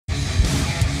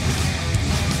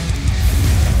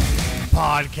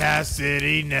Podcast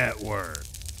City Network.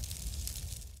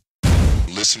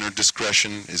 Listener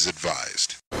discretion is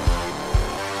advised.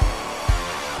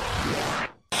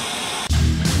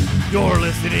 You're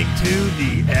listening to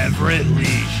The Everett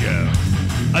Lee Show.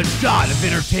 A shot of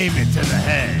entertainment to the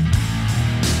head.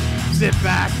 Sit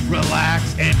back,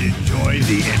 relax, and enjoy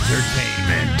the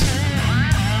entertainment.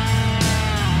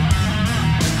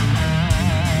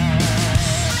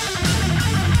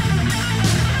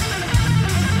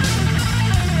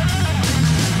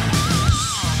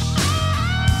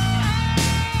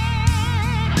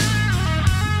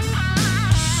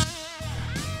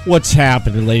 What's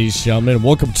happening, ladies and gentlemen?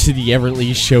 Welcome to the Everett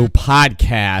Lee Show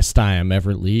podcast. I am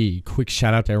Everett Lee. Quick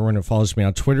shout out to everyone who follows me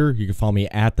on Twitter. You can follow me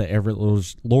at the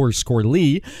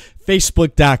TheEverettLeeShow.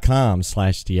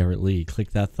 Facebook.com/TheEverettLee.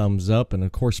 Click that thumbs up. And,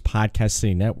 of course, Podcast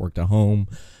City Network, the home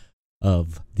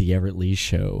of the Everett Lee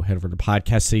Show. Head over to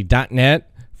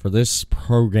podcastcity.net for this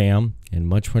program and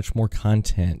much, much more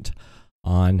content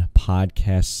on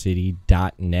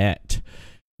podcastcity.net.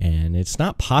 And it's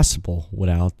not possible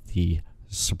without the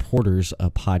supporters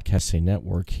of Podcast City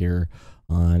Network here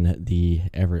on the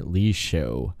Everett Lee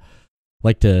Show. I'd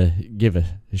like to give a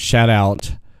shout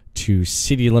out to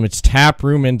City Limits Tap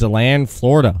Room in DeLand,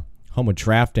 Florida, home of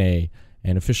Draft Day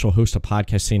and official host of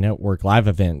Podcast City Network live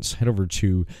events. Head over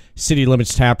to City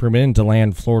Limits Tap Room in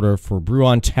DeLand, Florida for Brew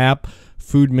on Tap.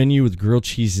 Food menu with grilled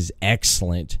cheese is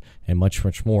excellent and much,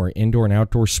 much more. Indoor and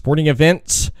outdoor sporting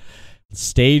events.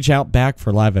 Stage out back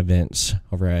for live events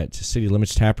over at City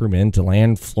Limits Tap Room in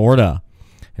DeLand, Florida.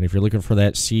 And if you're looking for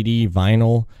that CD,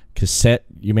 vinyl, cassette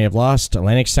you may have lost,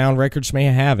 Atlantic Sound Records may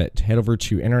have it. Head over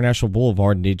to International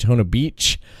Boulevard in Daytona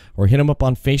Beach or hit them up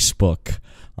on Facebook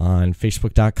on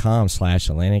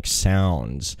facebook.com/Atlantic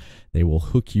Sounds. They will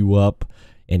hook you up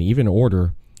and even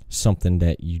order something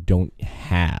that you don't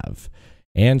have.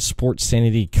 And Sports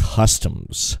Sanity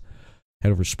Customs.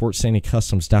 Head over to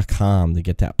sportsanitycustoms.com to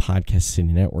get that Podcast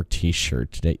City Network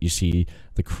t-shirt that you see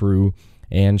the crew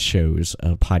and shows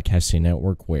of Podcast City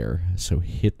Network wear. So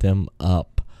hit them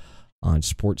up on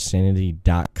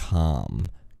sportssanity.com,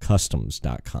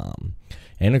 customs.com.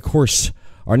 And, of course,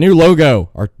 our new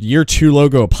logo, our Year 2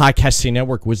 logo of Podcast City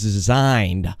Network was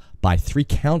designed by 3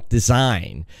 Count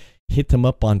Design. Hit them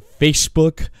up on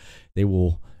Facebook. They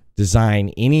will design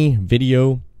any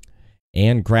video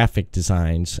and graphic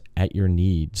designs at your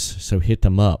needs. So hit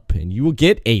them up, and you will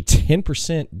get a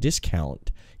 10%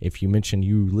 discount if you mention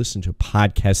you listen to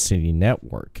Podcast City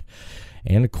Network.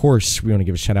 And, of course, we want to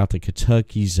give a shout-out to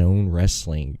Kentucky Zone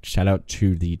Wrestling. Shout-out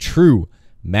to the true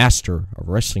master of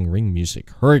wrestling ring music,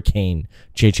 Hurricane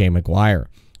JJ Maguire,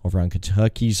 over on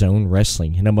Kentucky Zone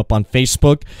Wrestling. Hit them up on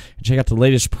Facebook and check out the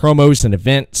latest promos and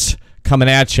events coming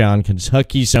at you on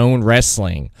Kentucky Zone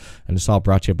Wrestling. And it's all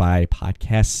brought to you by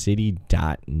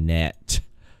podcastcity.net.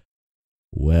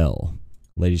 Well,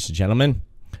 ladies and gentlemen,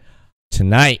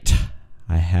 tonight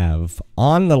I have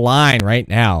on the line right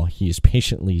now, he is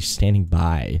patiently standing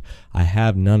by, I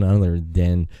have none other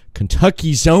than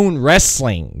Kentucky Zone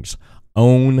Wrestling's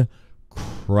own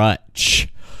Krutch.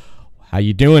 How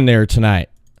you doing there tonight?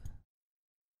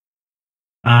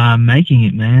 I'm making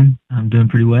it, man. I'm doing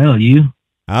pretty well. You?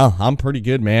 Oh, I'm pretty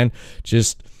good, man.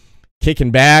 Just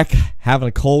kicking back, having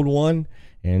a cold one,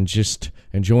 and just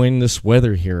enjoying this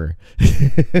weather here.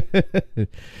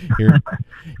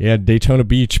 Yeah, Daytona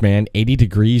Beach, man. 80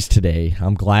 degrees today.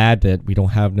 I'm glad that we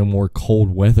don't have no more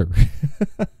cold weather.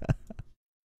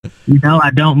 You know,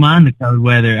 I don't mind the cold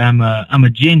weather. I'm a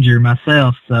ginger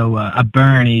myself, so I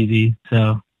burn easy.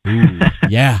 So. Ooh,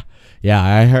 yeah.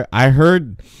 I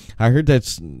heard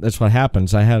that's what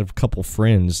happens. I had a couple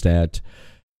friends that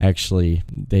actually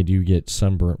they do get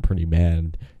sunburnt pretty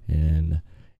bad, and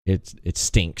it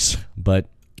stinks. But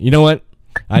you know what?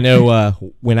 I know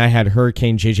when I had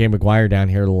Hurricane JJ Maguire down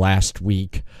here last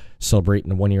week celebrating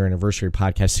the 1-year anniversary of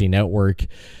Podcast City Network,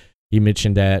 he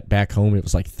mentioned that back home it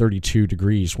was like 32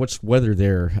 degrees. What's the weather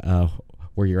there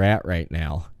where you're at right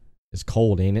now? It's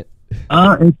cold, ain't it?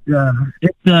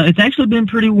 It's actually been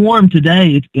pretty warm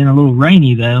today. It's been a little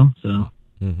rainy though. So.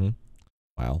 Mm-hmm.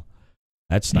 Wow,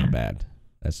 that's not bad.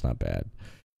 That's not bad.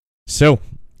 So,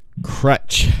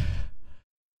 Krutch.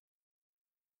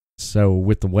 So,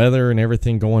 with the weather and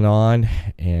everything going on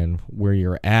and where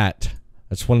you're at,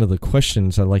 that's one of the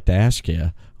questions I'd like to ask you.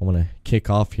 I want to kick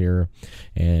off here.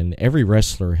 And every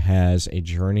wrestler has a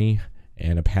journey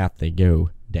and a path they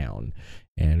go down.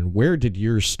 And where did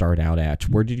yours start out at?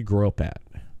 Where did you grow up at?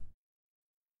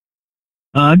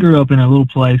 I grew up in a little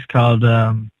place called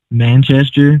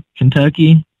Manchester,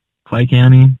 Kentucky, Clay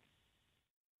County.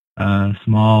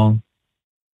 Small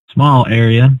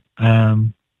area,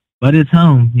 but it's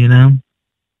home, you know.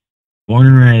 Born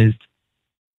and raised.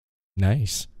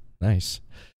 Nice, nice.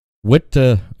 What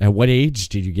at what age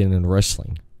did you get into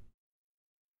wrestling?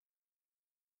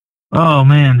 Oh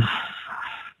man,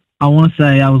 I want to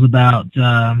say I was about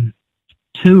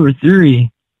 2 or 3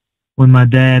 when my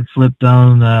dad flipped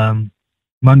on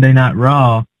Monday Night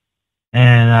Raw,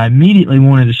 and I immediately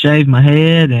wanted to shave my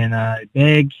head, and I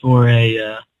begged for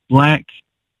a black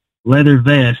leather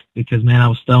vest because, man, I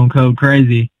was stone cold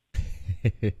crazy.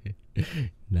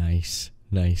 Nice,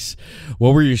 nice.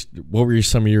 What were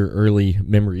some of your early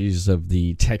memories of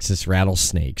the Texas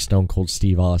Rattlesnake, Stone Cold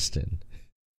Steve Austin?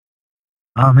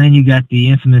 Oh man, you got the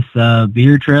infamous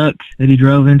beer truck that he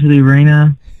drove into the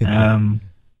arena, and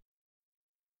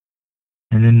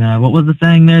then what was the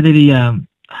thing there that he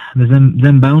the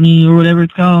Zamboni or whatever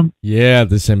it's called? Yeah,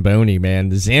 the Zamboni, man.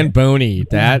 The Zamboni,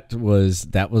 that was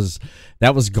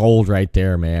gold right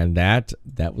there, man. That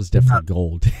was definitely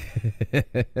gold.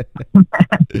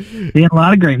 He had a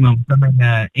lot of great moments. I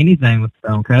mean, anything with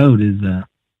Stone Cold is,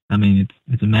 I mean,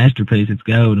 it's a masterpiece. It's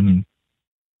gold. I mean,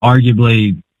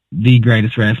 arguably the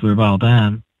greatest wrestler of all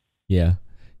time. Yeah.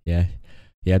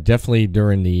 Definitely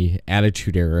during the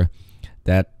Attitude Era,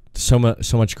 that so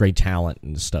much great talent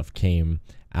and stuff came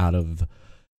out of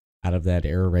that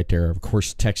era right there. Of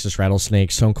course, Texas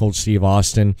Rattlesnake, Stone Cold Steve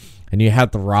Austin, and you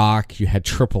had The Rock, you had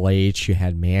Triple H, you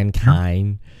had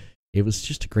Mankind. It was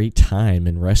just a great time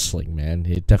in wrestling, man.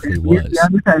 It definitely was. The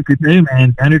Undertaker too,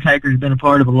 man. The Undertaker's been a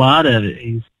part of a lot of it.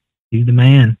 He's the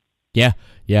man. Yeah.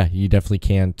 You definitely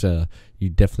can't. You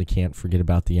definitely can't forget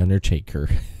about the Undertaker.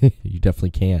 You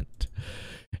definitely can't.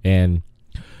 And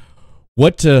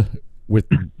what with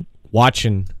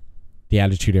watching the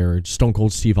Attitude Era, Stone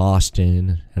Cold Steve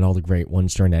Austin, and all the great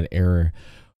ones during that era.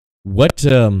 What?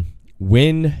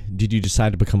 When did you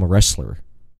decide to become a wrestler?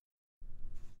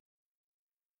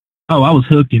 Oh, I was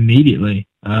hooked immediately.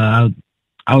 I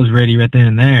was ready right then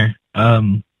and there.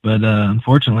 But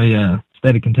unfortunately,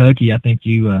 state of Kentucky, I think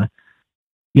you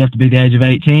have to be the age of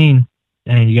 18,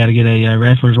 and you got to get a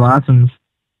wrestler's license.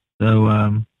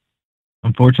 So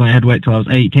unfortunately, I had to wait till I was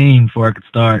 18 before I could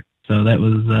start. So that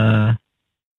was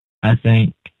I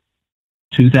think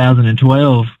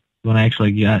 2012 when I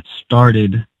actually got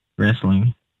started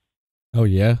wrestling. Oh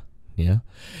yeah.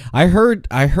 I heard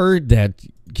that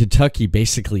Kentucky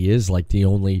basically is like the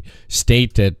only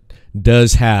state that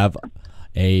does have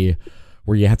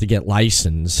where you have to get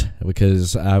license,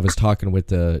 because I was talking with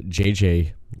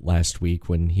JJ last week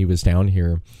when he was down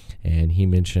here, and he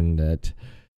mentioned that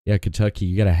Kentucky,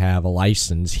 you got to have a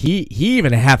license. He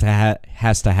even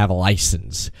has to have a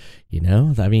license. You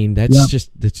know, I mean, that's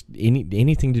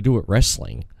anything to do with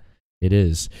wrestling. It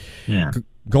is. Yeah.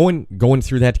 Going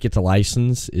through that to get the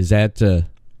license, is that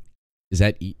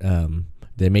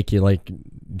they make you like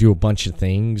do a bunch of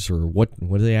things, or what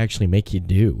do they actually make you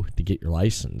do to get your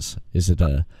license? Is it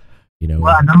Well,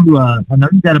 I know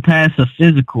you got to pass a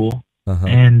physical,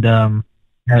 and I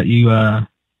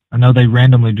know they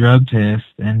randomly drug test,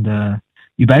 and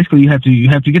you have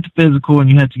to get the physical, and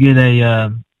you have to get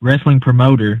a wrestling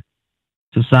promoter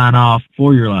to sign off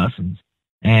for your license.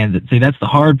 And see, that's the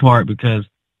hard part, because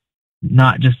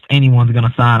not just anyone's going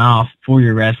to sign off for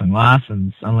your wrestling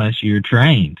license unless you're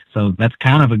trained. So that's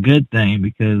kind of a good thing,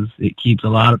 because it keeps a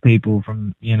lot of people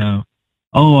from, I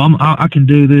can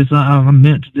do this. I'm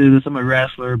meant to do this. I'm a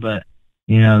wrestler, but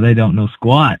they don't know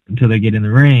squat until they get in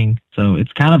the ring. So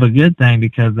it's kind of a good thing,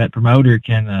 because that promoter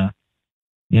can, I'll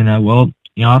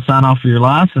sign off for your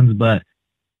license, but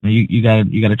you got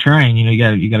to train. You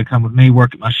got to come with me,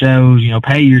 work at my shows.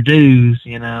 Pay your dues.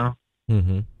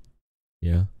 Mm-hmm.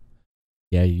 Yeah.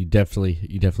 Yeah, you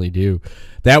definitely do.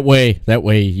 That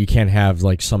way you can't have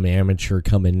like some amateur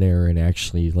come in there and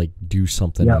actually like do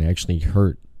something and actually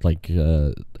hurt. Like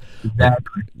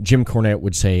exactly. Jim Cornette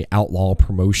would say, outlaw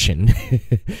promotion,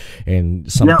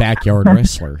 and some backyard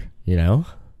wrestler. Yeah.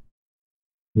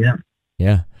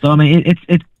 Yeah. So I mean,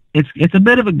 it's a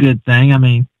bit of a good thing. I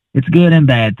mean, it's a good and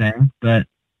bad thing, but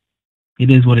it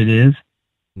is what it is.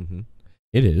 Mm-hmm.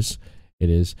 It is.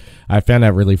 I found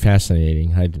that really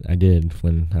fascinating. I did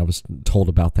when I was told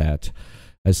about that.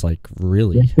 I was like,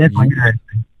 really? It's definitely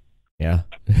interesting. Yeah,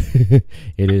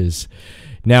 it is.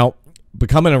 Now,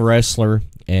 becoming a wrestler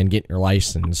and getting your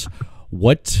license,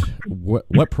 what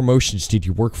promotions did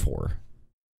you work for?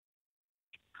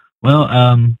 Well,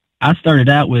 I started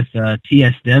out with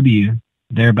TSW.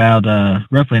 They're about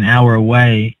roughly an hour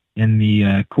away in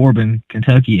the Corbin,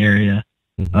 Kentucky area.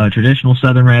 Mm-hmm. Traditional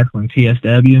Southern Wrestling,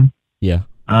 TSW. Yeah.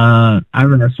 I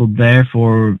wrestled there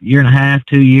for 1.5,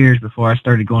 2 years before I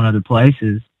started going other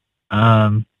places.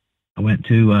 I went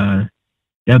to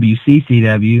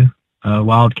WCCW,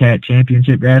 Wildcat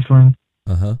Championship Wrestling.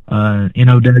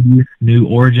 NOW, New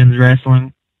Origins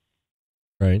Wrestling.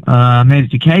 Right. I made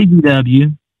it to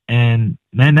KGW, and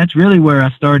man, that's really where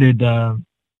I started.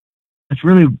 That's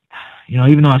really,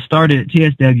 even though I started at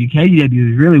TSW,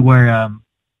 KGW is really where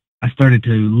I started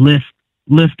to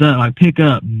lift up, like pick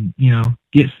up, and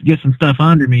get some stuff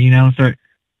under me, start,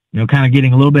 kind of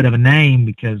getting a little bit of a name,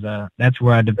 because that's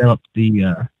where I developed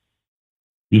the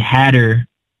Hatter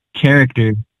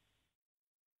character.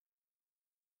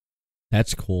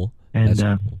 That's cool. And That's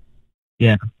cool.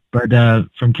 yeah, but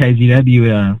from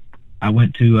KZW, I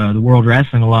went to the World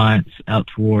Wrestling Alliance out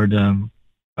toward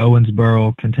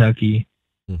Owensboro, Kentucky.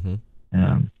 Mm-hmm.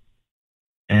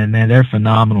 And man, they're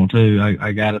phenomenal too.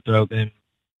 I got to throw them.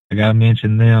 I got to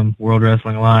mention them. World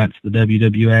Wrestling Alliance, the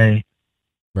WWA.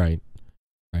 Right.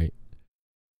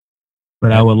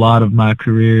 But I owe a lot of my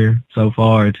career so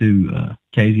far to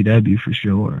KZW for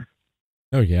sure.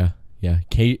 Oh yeah.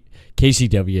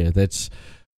 KCW. That's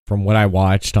from what I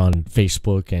watched on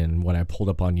Facebook and what I pulled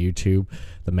up on YouTube.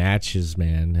 The matches,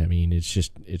 man. I mean, it's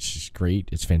just great.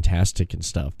 It's fantastic and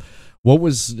stuff. What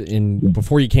was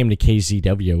before you came to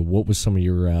KZW? What was some of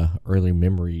your early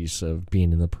memories of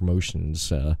being in the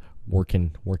promotions,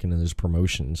 working in those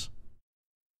promotions?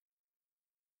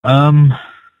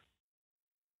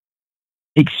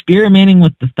 Experimenting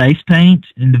with the face paint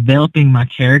and developing my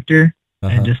character,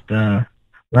 and just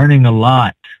learning a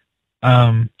lot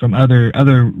from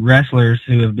other wrestlers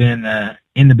who have been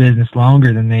in the business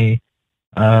longer than me.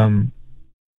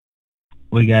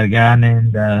 We got a guy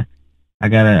named I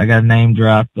got a name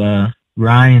drop,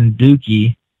 Ryan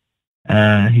Dookie. He's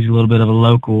a little bit of a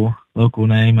local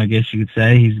name, I guess you could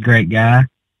say. He's a great guy.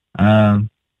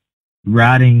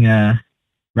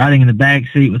 Riding in the back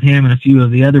seat with him and a few of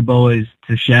the other boys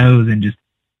to shows, and just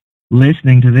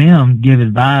listening to them give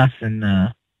advice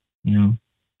and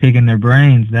picking their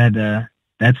brains.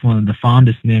 That's one of the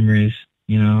fondest memories,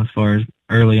 as far as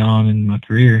early on in my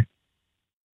career.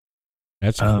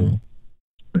 That's cool.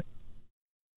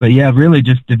 But yeah, really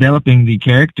just developing the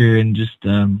character and just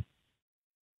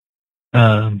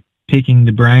picking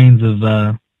the brains of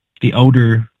the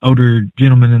older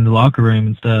gentlemen in the locker room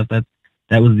and stuff.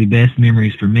 That was the best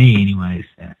memories for me, anyways.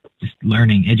 Just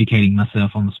learning, educating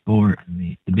myself on the sport and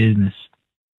the business.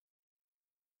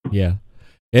 Yeah,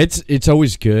 it's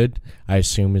always good. I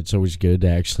assume it's always good to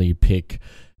actually pick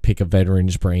a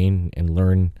veteran's brain and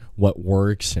learn what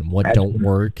works and what don't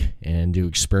work, and do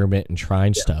experiment and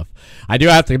trying stuff. I do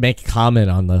have to make a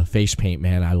comment on the face paint,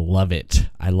 man. I love it.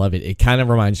 It kind of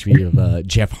reminds me of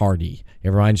Jeff Hardy. It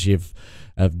reminds you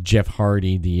of Jeff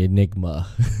Hardy, the Enigma.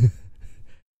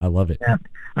 I love it. Yeah.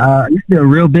 I used to be a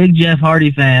real big Jeff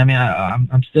Hardy fan. I mean,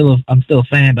 I'm still a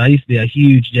fan, but I used to be a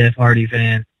huge Jeff Hardy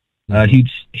fan,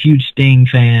 huge Sting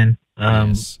fan.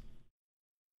 Yes.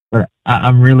 But I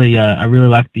really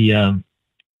like the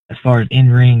as far as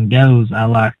in ring goes. I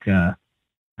like I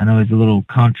know it's a little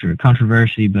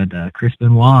controversy, but Chris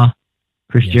Benoit,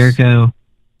 Chris Jericho,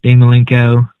 Dean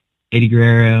Malenko, Eddie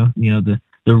Guerrero. The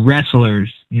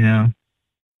wrestlers.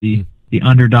 The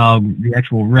underdog, the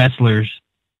actual wrestlers.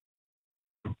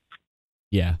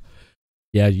 Yeah.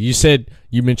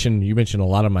 You mentioned a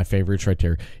lot of my favorites right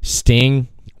there. Sting,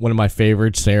 one of my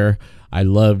favorites there. I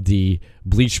love the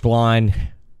bleach blonde,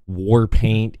 war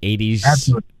paint, 80s,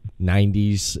 Absolutely.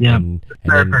 90s. Yeah, and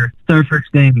Surfer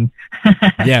Sting.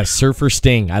 Yeah, Surfer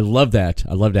Sting. I love that.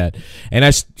 And I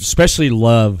especially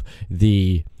love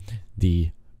the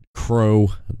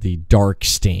Crow, the Dark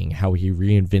Sting, how he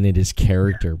reinvented his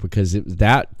character, because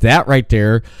that right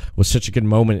there was such a good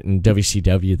moment in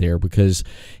WCW there, because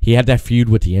he had that feud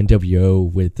with the NWO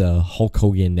with Hulk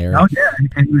Hogan there. Oh yeah,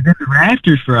 and he was in the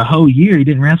rafters for a whole year. He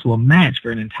didn't wrestle a match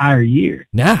for an entire year.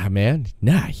 Nah, man,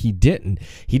 he didn't.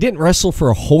 He didn't wrestle for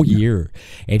a whole year,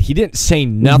 and he didn't say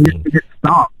nothing. He just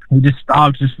stalked.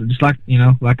 Just like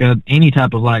like any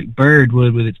type of like bird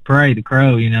would with its prey, the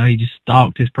crow. He just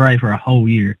stalked his prey for a whole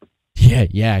year.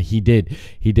 Yeah, he did.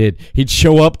 He'd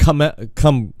show up,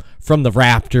 come from the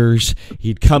rafters.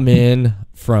 He'd come in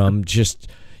from just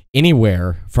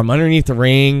anywhere, from underneath the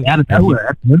ring. Out of nowhere,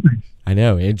 absolutely. I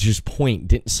know. It just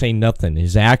didn't say nothing.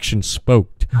 His actions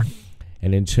spoke.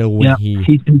 And until when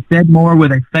he said more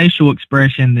with a facial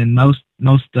expression than most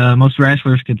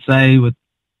wrestlers could say with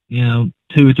 2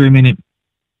 or 3 minute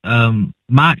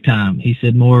mic time. He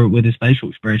said more with his facial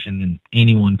expression than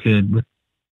anyone could with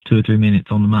 2 or 3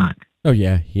 minutes on the mic. Oh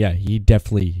yeah, he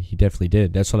definitely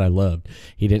did. That's what I loved.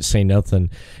 He didn't say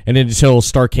nothing, and until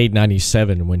Starrcade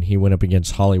 '97 when he went up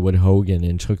against Hollywood Hogan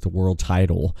and took the world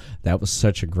title. That was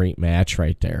such a great match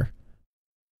right there.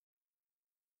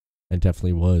 It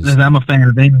definitely was. I'm a fan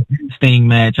of any Sting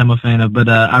match. I'm a fan of, but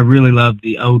I really love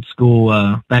the old school,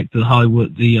 back to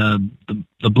Hollywood, the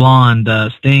blonde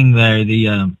Sting there.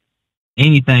 The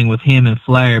anything with him and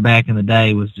Flair back in the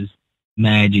day was just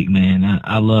magic, man.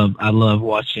 I love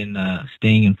watching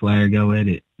Sting and Flair go at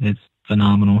it. It's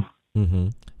phenomenal. Mm-hmm.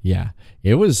 Yeah,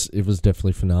 it was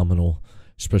definitely phenomenal,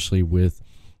 especially with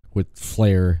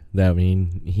Flair. I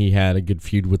mean, he had a good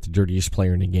feud with the dirtiest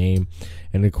player in the game,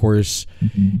 and of course,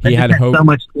 he had hope. So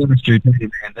much chemistry too,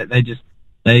 man.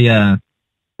 They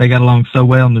got along so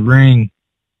well in the ring.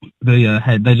 They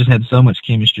just had so much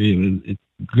chemistry. It's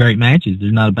great matches.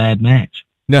 There's not a bad match.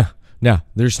 No,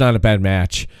 there's not a bad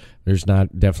match. There's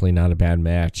definitely not a bad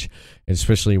match, and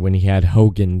especially when he had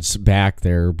Hogan's back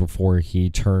there before he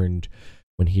turned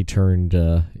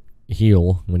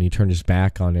heel, when he turned his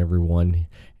back on everyone.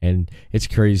 And it's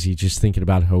crazy just thinking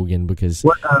about Hogan, because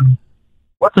what's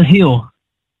a heel?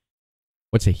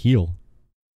 What's a heel?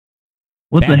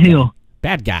 What's a heel?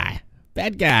 Bad guy.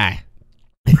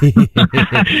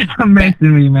 I'm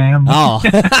messing with you, man. Oh,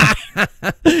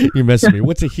 you're messing with me.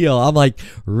 What's a heel? I'm like,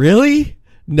 really?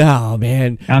 No,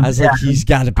 man. I was like, he's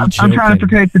got to be joking. I'm trying to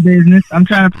protect the business.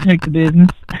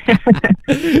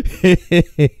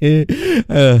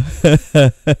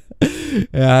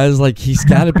 Yeah, I was like, he's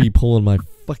got to be pulling my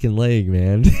fucking leg,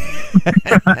 man.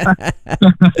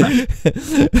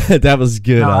 That was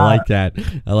good. I like that.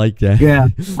 Yeah,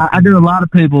 I do a lot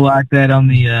of people like that on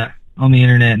the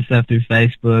internet and stuff, through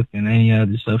Facebook and any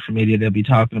other social media. They'll be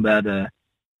talking about a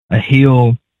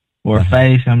heel or a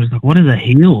face. I'm just like, what is a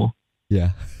heel?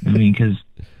 Yeah. I mean, because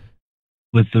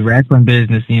with the wrestling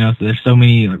business, so there's so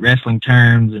many wrestling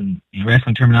terms and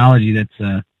wrestling terminology that's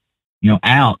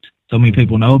out. So many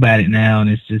people know about it now, and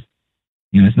it's just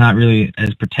it's not really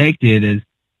as protected as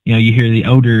you hear the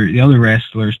older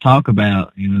wrestlers talk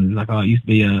about. It's like, oh, it used to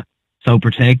be so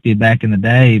protected back in the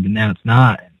day, but now it's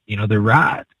not. They're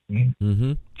right. I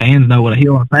mean, fans know what a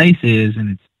heel and a face is,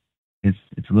 and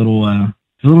it's a little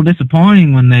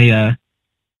disappointing when they're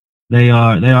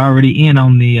already in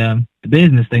on the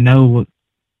business. They know what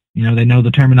they know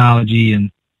the terminology,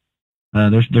 and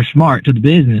they're smart to the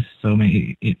business. So I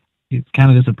mean, it's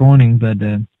kind of disappointing, but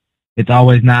it's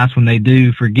always nice when they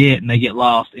do forget and they get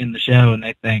lost in the show and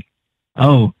they think,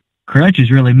 oh, Krutch is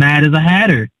really mad as a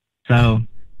hatter. So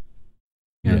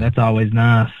that's always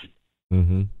nice.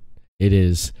 Mm-hmm. It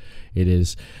is.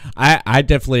 I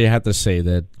definitely have to say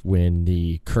that when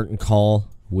the curtain call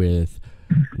with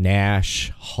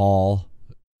Nash, Hall,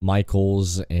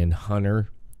 Michaels, and Hunter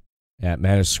at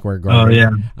Madison Square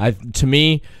Garden. Oh, yeah. To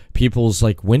me, people's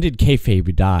like, when did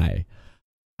kayfabe die?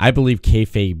 I believe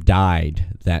kayfabe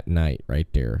died that night right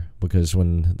there, because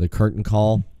when the curtain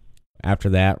call, after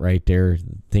that right there,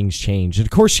 things changed. And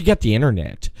of course, you get the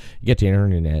internet. Yeah.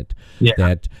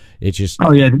 That it just...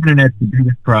 Oh, yeah, the internet's the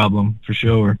biggest problem, for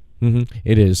sure. Mm-hmm,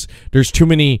 it is. There's too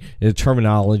many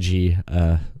terminology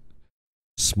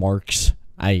smarks.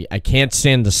 I can't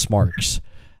stand the smarks.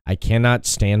 I cannot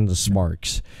stand the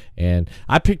smarks. And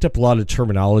I picked up a lot of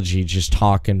terminology just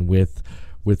talking with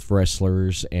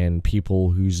wrestlers and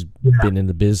people who's been in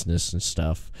the business and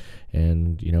stuff.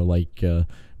 And, like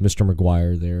Mr.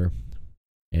 Maguire there.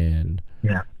 And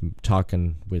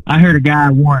talking with... I heard a guy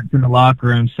once in the locker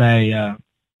room say,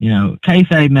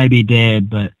 kayfabe may be dead,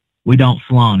 but we don't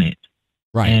flaunt it.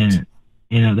 Right. And,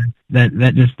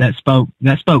 that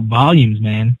spoke volumes,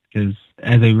 man, because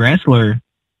as a wrestler,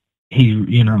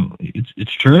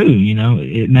 it's true.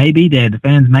 It may be dead. The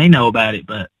fans may know about it,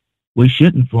 but we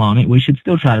shouldn't flaunt it. We should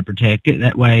still try to protect it.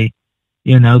 That way,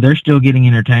 they're still getting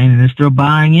entertained and they're still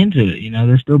buying into it.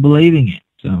 They're still believing it.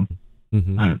 So,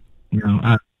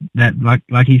 that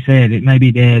like he said, it may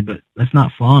be dead, but let's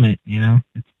not flaunt it.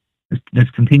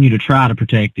 Let's continue to try to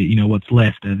protect it. What's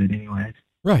left of it, anyways.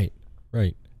 Right.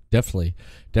 Definitely.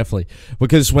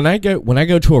 Because when I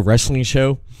go to a wrestling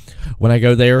show, when I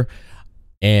go there,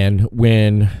 and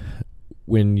when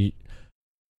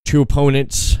two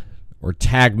opponents or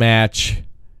tag match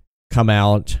come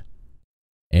out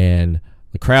and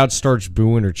the crowd starts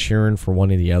booing or cheering for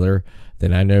one or the other,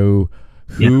 then I know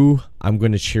who I'm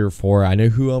going to cheer for. I know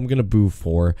who I'm going to boo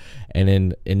for.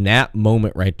 And in that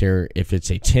moment right there, if it's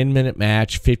a 10-minute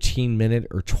match, 15-minute,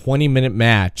 or 20-minute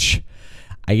match,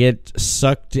 I get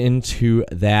sucked into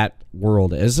that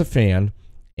world as a fan,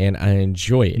 and I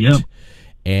enjoy it. Yep.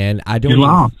 And I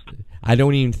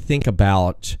don't even think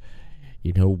about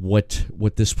what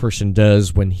this person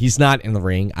does when he's not in the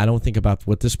ring. I don't think about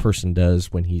what this person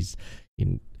does when he's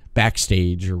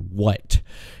backstage or what.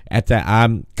 At that,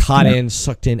 I'm caught in,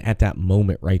 sucked in at that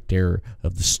moment right there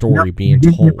of the story being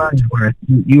told.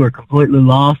 You are completely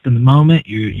lost in the moment.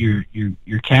 You're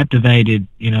captivated,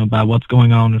 by what's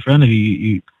going on in front of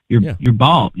you. You're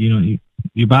bought.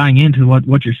 You're buying into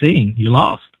what you're seeing. You're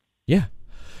lost. Yeah.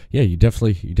 Yeah, you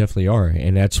definitely are.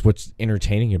 And that's what's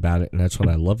entertaining about it, and that's what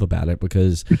I love about it,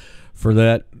 because for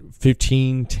that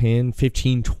 15,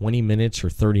 20 minutes or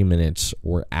 30 minutes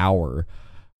or hour,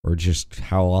 or just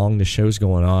how long the show's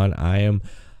going on, I am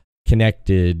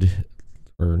connected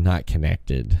or not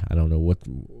connected. I don't know what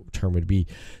term would be.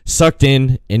 Sucked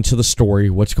into the story,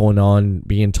 what's going on,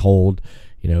 being told,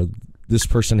 this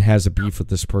person has a beef with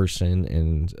this person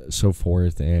and so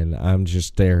forth, and I'm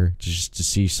just there just to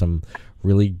see some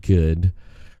really good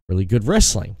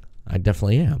wrestling. I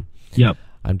definitely am. Yep.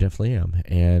 I definitely am.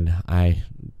 And I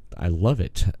love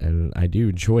it, and I do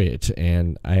enjoy it,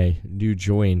 and I do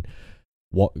join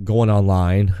going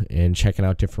online and checking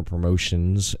out different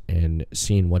promotions and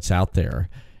seeing what's out there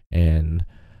and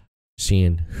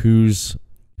seeing who's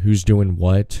doing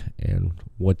what and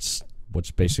what's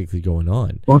basically going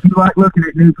on. Well, if you like looking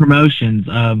at new promotions,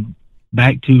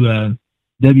 back to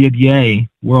WWA,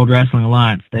 World Wrestling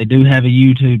Alliance, they do have a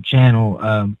YouTube channel.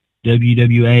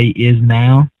 WWA is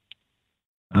now.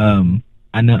 I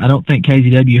don't think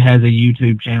KZW has a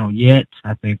YouTube channel yet.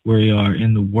 I think we are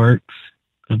in the works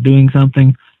of doing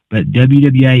something, but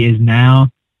WWA is now.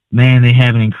 Man, they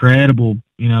have an incredible,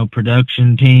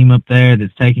 production team up there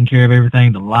that's taking care of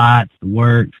everything, the lights, the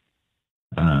works.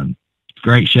 It's a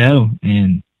great show,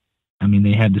 and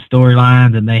they have the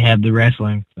storylines and they have the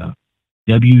wrestling. So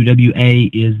WWA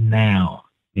is now.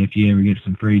 If you ever get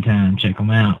some free time, check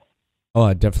them out. Oh,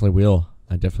 I definitely will.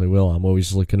 I'm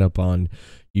always looking up on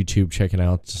YouTube, checking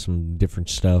out some different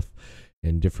stuff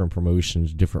and different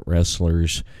promotions, different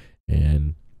wrestlers,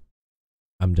 and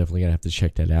I'm definitely gonna have to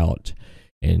check that out.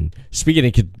 And speaking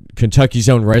of Kentucky's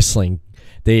Own Wrestling,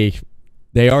 they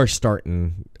are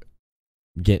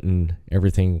getting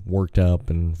everything worked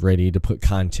up and ready to put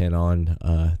content on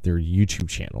their YouTube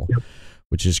channel,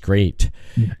 which is great.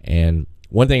 Yeah. And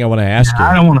one thing I want to ask you,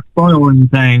 I don't want to spoil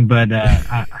anything, but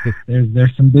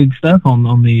there's some big stuff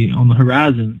on the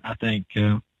horizon, I think,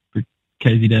 for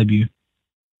KZW.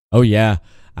 Oh yeah,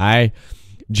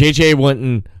 JJ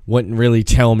wouldn't really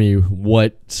tell me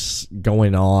what's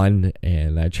going on,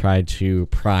 and I tried to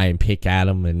pry and pick at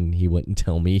him, and he wouldn't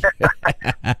tell me.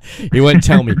 He wouldn't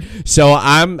tell me. So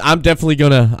I'm definitely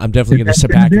gonna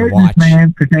sit back and watch.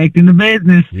 Man, protecting the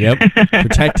business. Yep,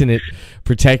 protecting it,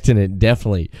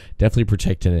 definitely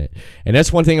protecting it. And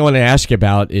that's one thing I want to ask you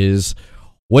about is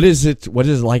what is it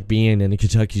like being in the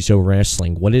Kentucky's Own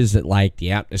Wrestling? What is it like,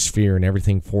 the atmosphere and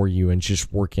everything for you, and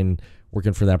just working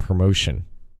for that promotion?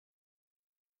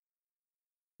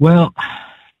 Well,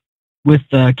 with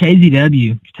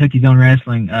KZW, Kentucky's Own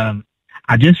Wrestling,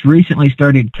 I just recently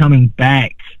started coming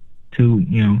back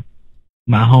to,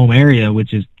 my home area,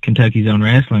 which is Kentucky's Own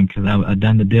Wrestling, because I've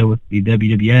done the deal with the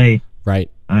WWA. Right.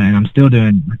 And I'm still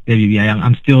doing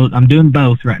WWA. I'm doing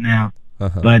both right now.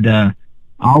 Uh-huh. But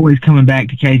always coming back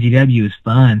to KZW is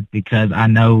fun, because I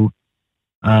know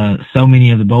so many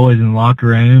of the boys in the locker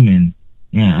room, and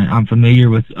I'm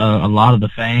familiar with a lot of the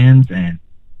fans, and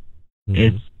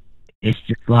it's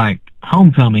just like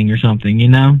homecoming or something,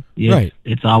 Right.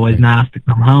 It's always nice to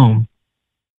come home.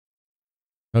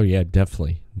 Oh yeah,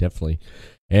 definitely.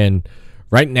 And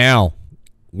right now,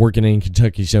 working in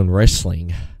Kentucky's Own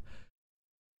Wrestling,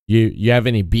 you have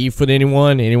any beef with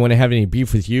anyone? Anyone have any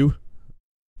beef with you?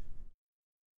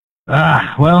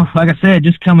 Well, like I said,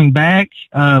 just coming back,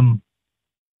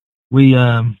 we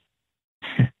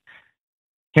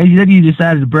KZW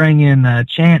decided to bring in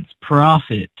Chance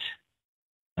Prophet.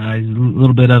 He's a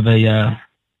little bit of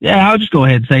I'll just go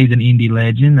ahead and say he's an indie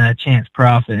legend, Chance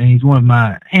Prophet, and he's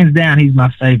hands down, he's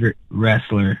my favorite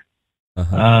wrestler.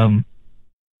 Uh-huh.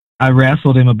 I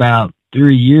wrestled him about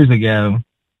 3 years ago,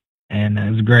 and it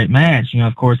was a great match.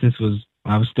 Of course,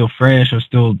 I was still fresh, I was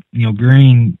still,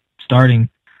 green starting,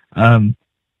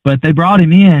 but they brought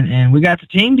him in, and we got the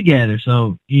team together,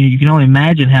 so you can only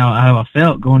imagine how I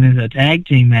felt going into a tag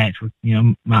team match with,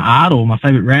 my idol, my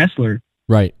favorite wrestler.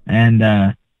 Right.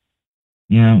 And,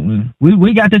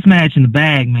 we got this match in the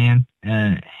bag, man.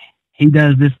 He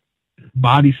does this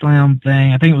body slam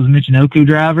thing. I think it was a Michinoku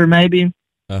driver, maybe.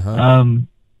 Uh-huh.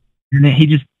 And then he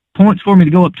just points for me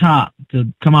to go up top,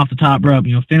 to come off the top rope,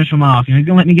 finish him off. He's going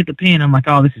to let me get the pin. I'm like,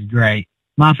 oh, this is great.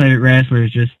 My favorite wrestler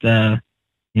is just,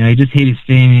 he just hit his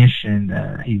finish,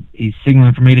 and he's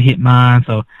signaling for me to hit mine.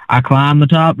 So I climb the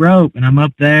top rope, and I'm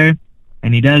up there,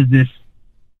 and he does this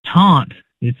taunt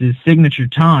It's his signature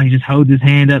taunt. He just holds his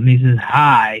hand up and he says,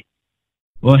 "Hi."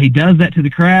 Well, he does that to the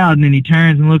crowd, and then he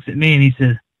turns and looks at me and he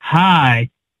says, "Hi,"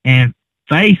 and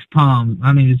face palm.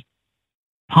 I mean, just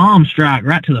palm strike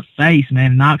right to the face,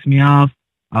 man. It knocks me off.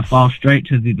 I fall straight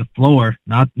to the floor.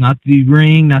 Not the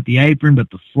ring, not the apron, but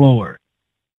the floor.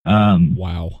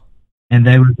 Wow. And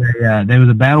there was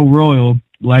a battle royal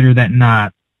later that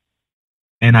night,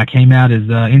 and I came out as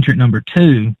entrant number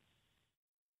 2.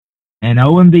 And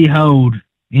lo and behold,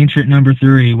 entrant number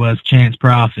 3 was Chance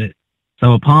Prophet.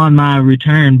 So upon my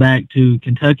return back to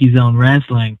Kentucky Zone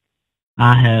Wrestling,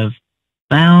 I have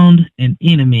found an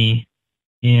enemy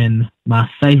in my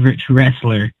favorite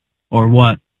wrestler, or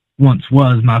what once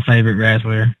was my favorite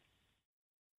wrestler.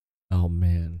 Oh,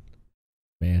 man.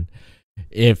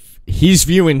 If he's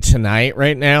viewing tonight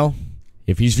right now,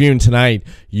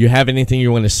 you have anything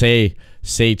you want to say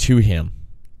to him?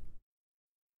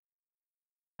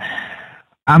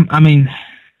 I'm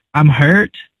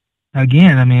hurt.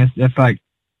 Again, I mean, that's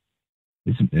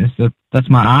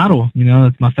my idol, you know,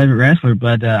 it's my favorite wrestler,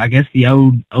 but I guess the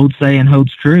old saying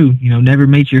holds true, you know, never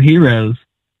meet your heroes.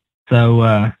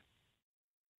 So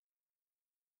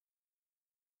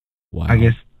Wow. I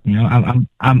guess, you know,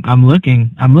 I'm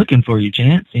looking for you,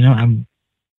 Chance. You know,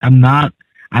 I'm not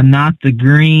the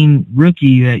green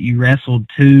rookie that you wrestled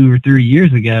 2 or 3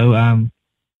 years ago.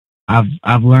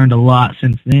 I've learned a lot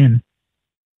since then,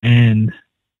 and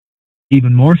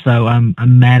even more so, I'm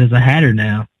mad as a hatter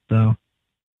now. So,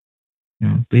 you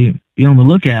know, be on the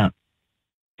lookout,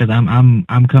 because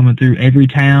I'm coming through every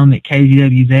town that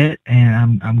KZW's at,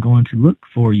 and I'm going to look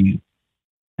for you,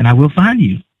 and I will find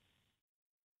you.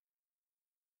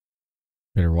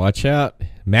 Better watch out.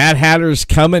 Mad Hatter's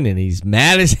coming, and he's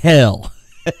mad as hell.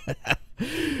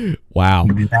 Wow.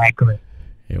 Exactly.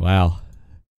 Hey, wow.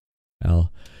 Well,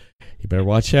 you better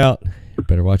watch out. You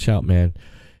better watch out, man.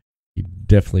 You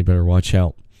definitely better watch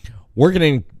out. Working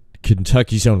in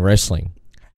Kentucky Zone Wrestling,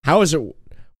 how is it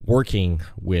working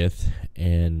with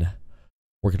and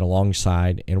working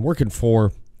alongside and working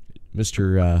for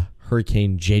Mr.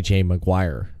 Hurricane JJ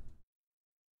Maguire?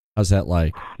 How's that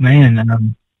like?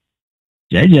 Man,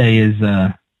 JJ is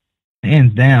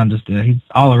hands down just he's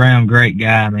all around great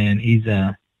guy, man. He's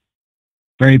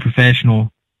very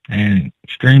professional and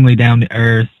extremely down to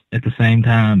earth at the same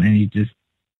time, and he's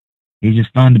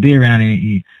just fun to be around. And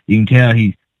you can tell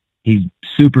he's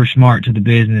super smart to the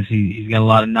business. He's got a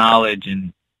lot of knowledge,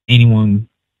 and anyone,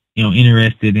 you know,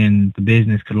 interested in the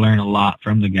business could learn a lot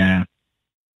from the guy.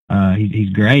 He's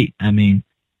great. I mean,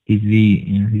 he's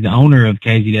the owner of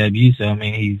KZW, so I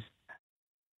mean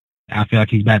I feel like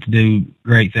he's about to do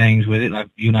great things with it, like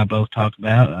you and I both talked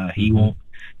about. He won't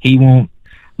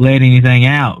let anything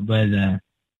out, but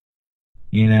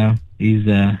you know, he's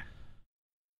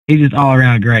just all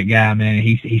around a great guy, man.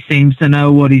 He seems to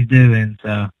know what he's doing,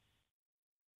 so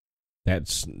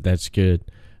that's good.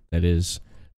 That is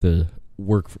the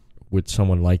work with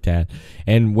someone like that.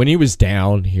 And when he was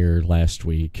down here last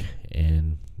week,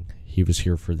 and he was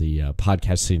here for the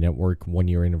Podcast City Network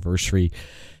 1-year anniversary,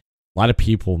 a lot of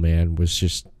people, man, was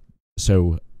just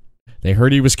so they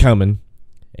heard he was coming,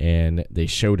 and they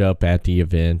showed up at the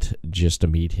event just to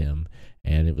meet him,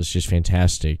 and it was just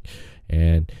fantastic.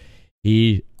 And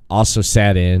he also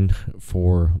sat in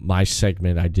for my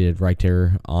segment I did right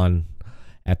there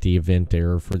at the event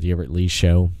there for the Everett Lee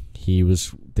Show. He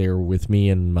was there with me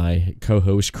and my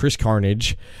co-host Chris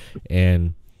Carnage,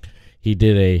 and he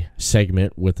did a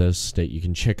segment with us that you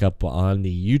can check up on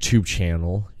the YouTube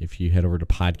channel. If you head over to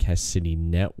Podcast City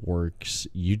Network's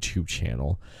YouTube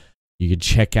channel, you can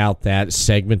check out that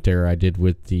segment there I did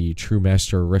with the True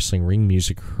Master of Wrestling Ring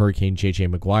Music, Hurricane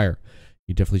JJ Maguire.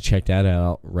 You definitely check that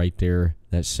out right there,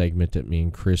 that segment that me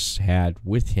and Chris had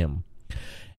with him.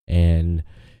 And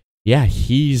yeah,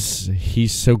 he's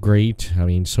so great. I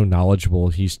mean, so knowledgeable.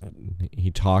 He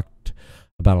talked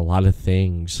about a lot of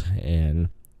things, and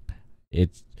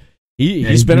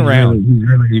he's been around.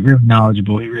 He's really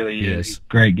knowledgeable. He really is. He's a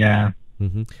great guy.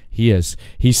 Mm-hmm. He is.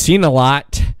 He's seen a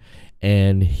lot,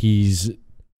 and he's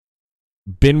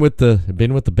been with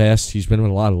the best. He's been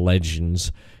with a lot of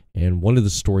legends. And one of the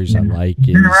stories I like is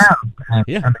been around.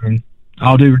 Yeah. I mean,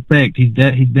 all due respect, he's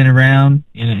been around.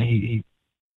 You know,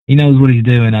 he knows what he's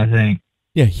doing, I think.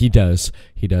 Yeah, he does.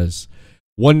 He does.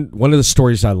 One of the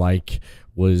stories I like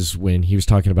was when he was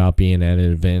talking about being at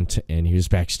an event, and he was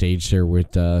backstage there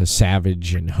with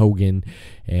Savage and Hogan,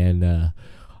 and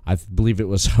I believe it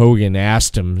was Hogan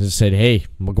asked him and said, "Hey,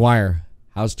 Maguire,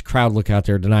 how's the crowd look out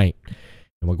there tonight?"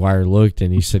 And Maguire looked,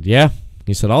 and he said, "Yeah."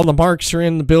 He said, "All the marks are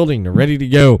in the building. They're ready to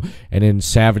go." And then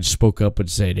Savage spoke up and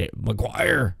said, "Hey,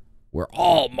 Maguire, we're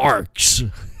all marks."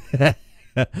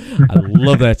 I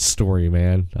love that story,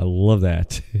 man. I love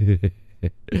that.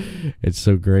 It's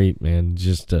so great, man.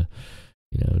 Just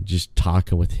just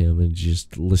talking with him and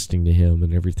just listening to him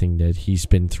and everything that he's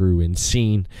been through and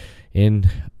seen in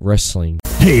wrestling.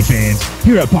 Hey fans,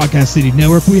 here at Podcast City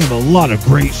Network, we have a lot of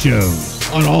great shows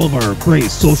on all of our great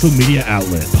social media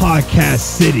outlets.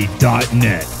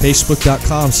 PodcastCity.net.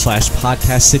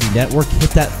 Facebook.com/Podcast City Network. Hit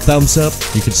that thumbs up.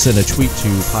 You can send a tweet to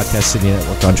Podcast City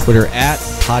Network on Twitter at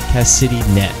Podcast City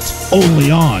Net.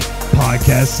 Only on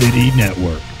Podcast City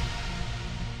Network.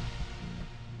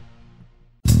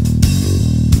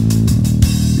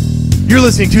 You're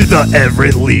listening to The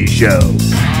Everett Lee Show.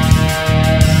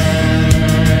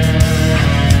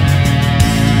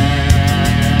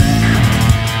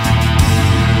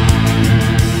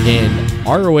 In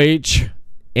ROH,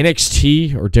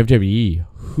 NXT, or WWE,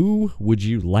 who would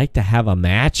you like to have a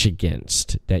match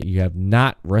against that you have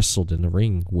not wrestled in the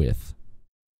ring with?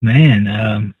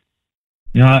 Man,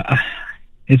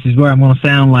 this is where I'm going to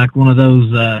sound like one of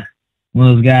those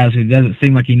guys who doesn't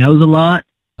seem like he knows a lot,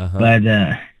 but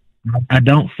I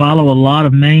don't follow a lot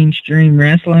of mainstream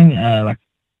wrestling. I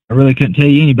really couldn't tell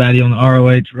you anybody on the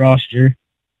ROH roster.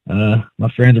 My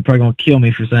friends are probably going to kill me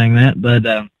for saying that, but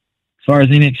as far as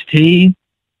NXT,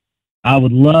 I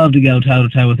would love to go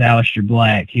toe-to-toe with Aleister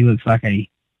Black. He looks like a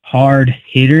hard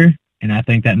hitter, and I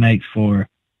think that makes for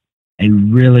a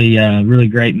really, really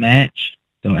great match.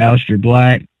 So Aleister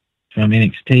Black from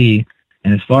NXT.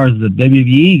 And as far as the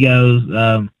WWE goes,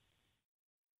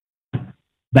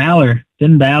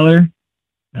 Finn Balor.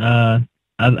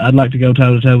 I'd like to go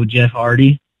toe-to-toe with Jeff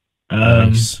Hardy.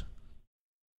 Nice.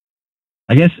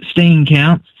 I guess Sting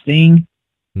counts.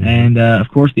 And of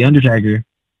course the Undertaker.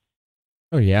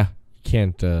 Oh yeah, you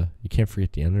can't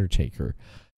forget the Undertaker.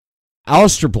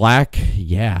 Aleister Black,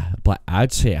 yeah, but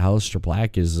I'd say Aleister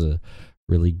Black is a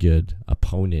really good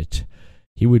opponent.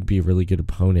 He would be a really good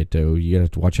opponent, though. You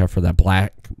have to watch out for that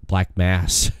black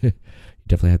mass. You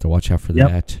definitely have to watch out for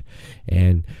that.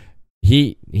 And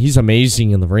he's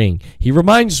amazing in the ring. He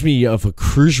reminds me of a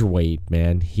cruiserweight,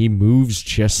 man. He moves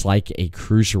just like a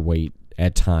cruiserweight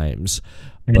at times,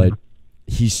 but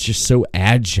he's just so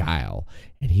agile,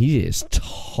 and he is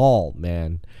tall,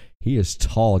 man. He is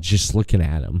tall just looking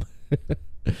at him.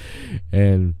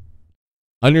 And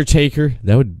Undertaker,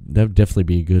 that would definitely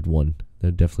be a good one.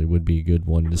 That definitely would be a good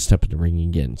one to step in the ring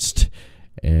against.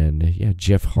 And yeah,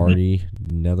 Jeff Hardy,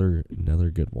 another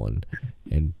good one.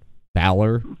 And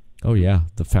Balor, oh yeah,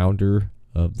 the founder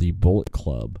of the Bullet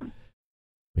Club.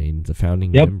 I mean, the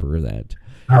founding member of that.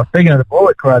 Speaking of the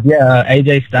Bullet Club,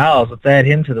 AJ Styles. Let's add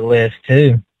him to the list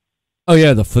too. Oh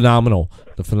yeah, the phenomenal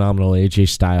AJ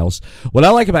Styles. What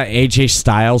I like about AJ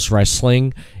Styles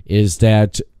wrestling is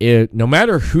that no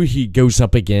matter who he goes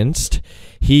up against,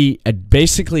 he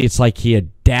basically, it's like he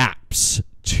adapts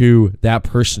to that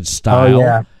person's style. Oh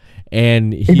yeah,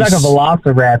 and he's like a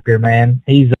velociraptor, man.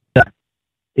 He's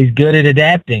good at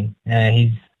adapting.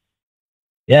 He's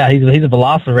a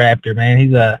velociraptor,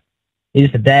 man. He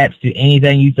just adapts to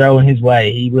anything you throw in his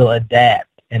way. He will adapt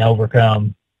and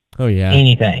overcome. Oh yeah,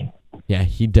 anything. Yeah,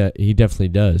 he definitely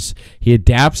does. He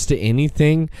adapts to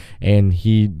anything, and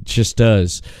he just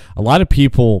does. A lot of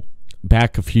people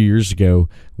back a few years ago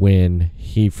when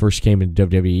he first came into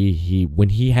WWE, when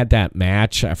he had that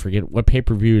match, I forget what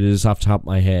pay-per-view it is off the top of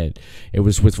my head. It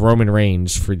was with Roman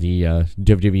Reigns for the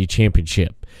WWE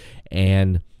Championship,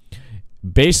 and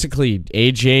basically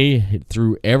AJ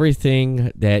threw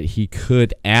everything that he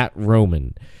could at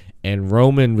Roman, and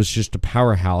Roman was just a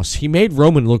powerhouse. He made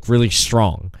Roman look really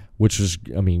strong, which was,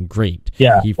 I mean, great.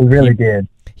 Yeah, he really did.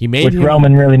 He made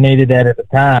Roman really needed that at the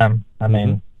time. I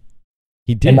mean,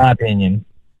 he did. In my opinion,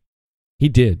 he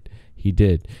did.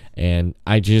 And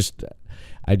I just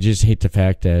hate the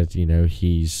fact that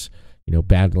he's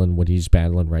battling what he's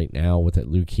battling right now with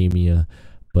that leukemia.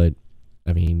 But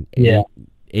I mean,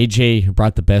 AJ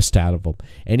brought the best out of him,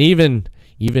 and even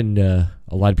a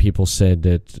lot of people said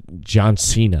that John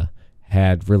Cena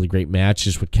had really great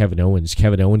matches with Kevin Owens.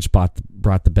 Kevin Owens brought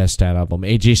the best out of him.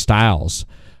 AJ Styles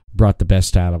brought the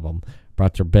best out of them.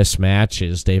 Brought their best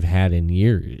matches they've had in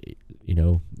years.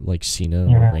 Like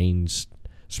Cena, Reigns,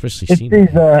 especially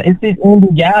Cena. It's these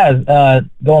indie guys.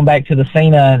 Going back to the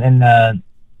Cena and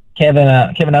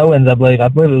Kevin Owens, I believe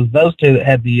it was those two that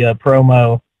had the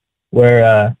promo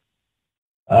where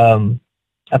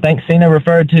I think Cena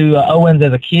referred to Owens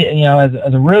as a kid,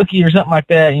 as a rookie or something like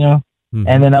that,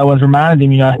 And then Owens reminded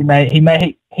him, he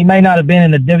may not have been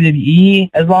in the WWE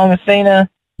as long as Cena,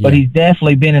 but he's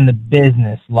definitely been in the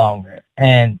business longer.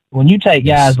 And when you take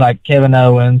guys like Kevin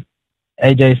Owens,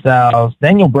 AJ Styles,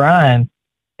 Daniel Bryan,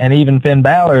 and even Finn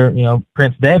Balor,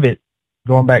 Prince Devitt,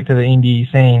 going back to the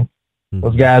indie scene. Mhm.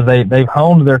 Those guys, they've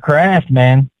honed their craft,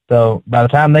 man. So by the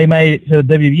time they made it to the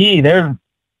WWE, they're,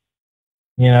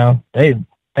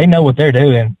 they know what they're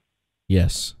doing.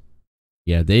 Yes.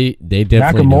 Yeah, they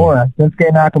definitely Nakamura, know.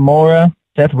 Shinsuke Nakamura,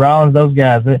 Seth Rollins, those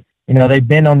guys, they've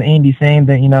been on the indie scene.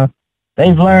 That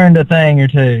they've learned a thing or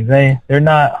two. They're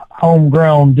not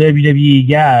homegrown WWE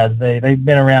guys. They've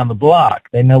been around the block.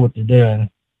 They know what they're doing.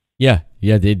 Yeah,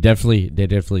 they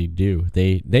definitely do.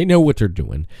 They know what they're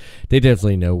doing. They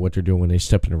definitely know what they're doing when they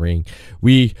step in the ring.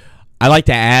 I like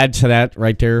to add to that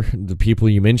right there, the people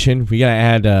you mentioned. We gotta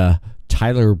add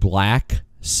Tyler Black,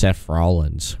 Seth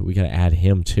Rollins. We gotta add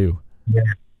him too. Yeah.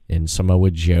 And Samoa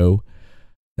Joe.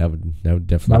 That would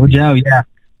definitely Samoa Joe, yeah.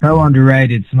 So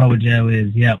underrated Samoa Joe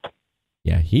is, yep.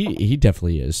 Yeah, he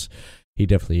definitely is. He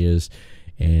definitely is.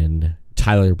 And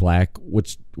Tyler Black,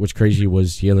 what's crazy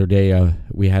was the other day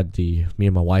me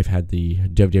and my wife had the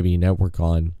WWE Network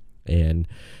on, and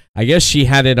I guess she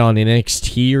had it on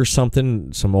NXT or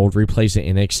something, some old replays of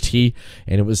NXT,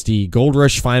 and it was the Gold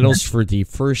Rush finals for the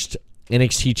first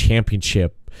NXT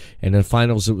championship. And in the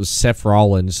finals, it was Seth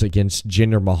Rollins against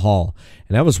Jinder Mahal.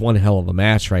 And that was one hell of a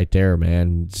match right there,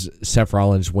 man. Seth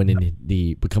Rollins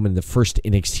becoming the first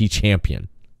NXT champion.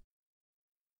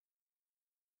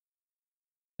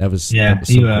 That was so great.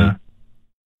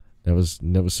 That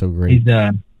was so great. He's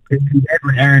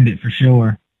Everett earned it for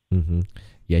sure. Mm-hmm.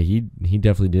 Yeah, he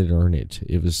definitely did earn it.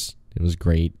 It was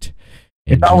great.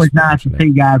 And it's always nice to see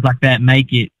guys like that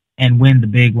make it and win the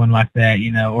big one like that,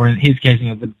 or in his case,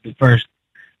 the first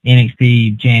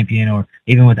NXT champion, or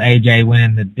even with AJ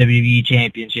winning the WWE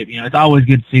championship. It's always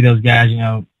good to see those guys,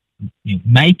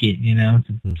 make it, to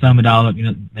sum it all up,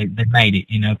 they made it,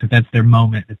 because that's their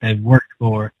moment that they've worked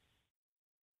for.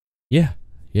 Yeah,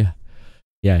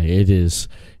 it is.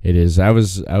 I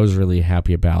was really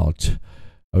happy about.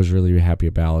 When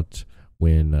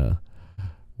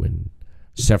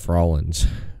Seth Rollins,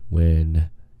 when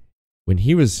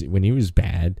he was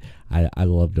bad, I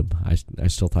loved him. I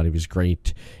still thought he was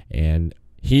great, and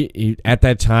he at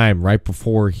that time, right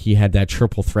before he had that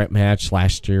triple threat match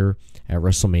last year at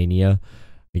WrestleMania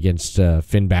against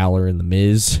Finn Balor and The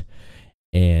Miz.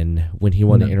 And when he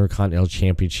won the Intercontinental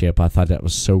Championship, I thought that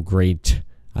was so great.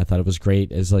 I thought it was great.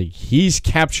 It's like he's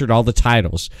captured all the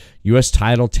titles, U.S.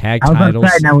 title, tag titles. I was about to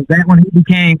say, now was that when he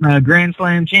became a Grand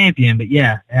Slam champion? But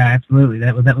yeah, absolutely,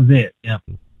 that was it. Yeah.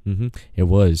 Mm-hmm. It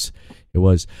was.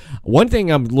 One thing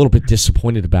I'm a little bit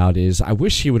disappointed about is I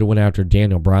wish he would have went after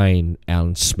Daniel Bryan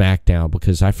on SmackDown,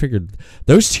 because I figured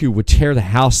those two would tear the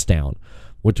house down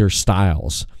with their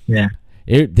styles. Yeah.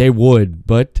 They would,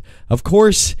 but of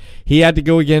course he had to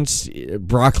go against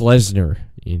Brock Lesnar,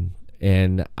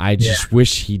 and I just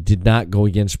wish he did not go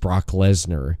against Brock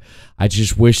Lesnar. I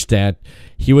just wish that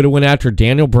he would have went after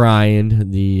Daniel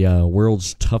Bryan, the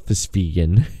world's toughest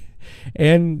vegan,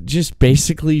 and just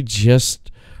basically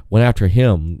just went after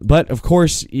him. But of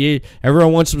course,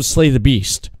 everyone wants him to slay the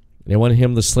beast. They wanted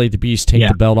him to slay the beast, take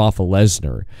the belt off of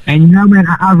Lesnar. And man,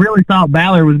 I really thought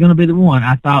Balor was going to be the one.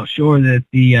 I thought sure that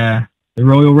the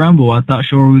Royal Rumble, I thought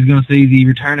sure we was going to see the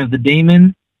return of the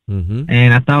Demon,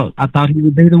 and I thought he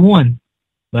would be the one.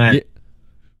 But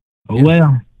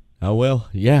oh well,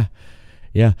 yeah.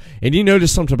 And you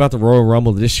noticed something about the Royal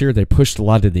Rumble this year? They pushed a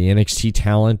lot of the NXT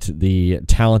talent, the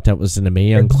talent that was in the Mae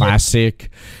Young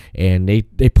Classic, and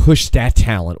they pushed that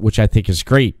talent, which I think is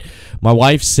great. My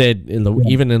wife said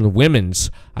even in the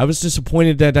women's, I was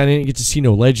disappointed that I didn't get to see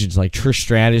no legends like Trish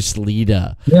Stratus,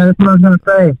 Lita. Yeah, that's what I was going to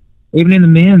say. Even in the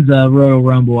men's Royal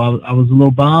Rumble, I was a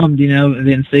little bummed, I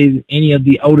didn't see any of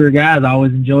the older guys. I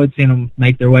always enjoyed seeing them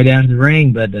make their way down to the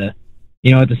ring, but, at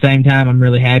the same time, I'm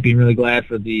really happy and really glad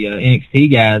for the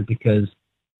NXT guys, because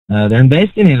they're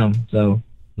investing in them, so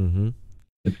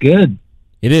it's good.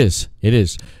 It is.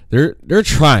 They're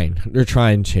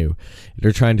trying to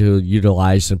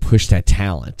utilize and push that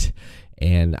talent,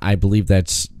 and I believe they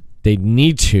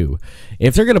need to.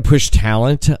 If they're going to push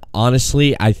talent,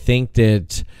 honestly, I think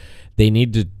that they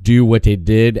need to do what they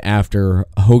did after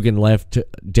Hogan left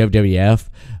WWF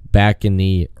back in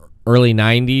the early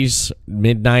 90s,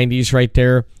 mid 90s right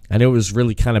there. I know it was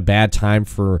really kind of bad time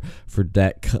for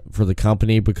the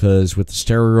company, because with the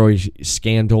steroid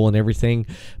scandal and everything,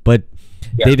 but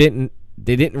they didn't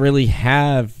really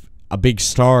have a big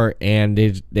star, and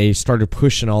they started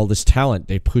pushing all this talent.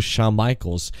 They pushed Shawn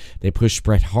Michaels, they pushed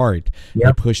Bret Hart,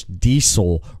 they pushed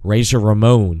Diesel, Razor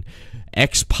Ramon,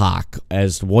 X-Pac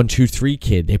as the 1-2-3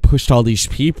 Kid. They pushed all these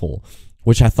people,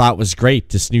 which I thought was great.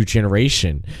 This new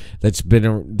generation that's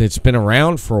been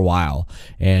around for a while,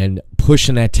 and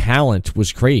pushing that talent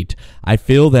was great. I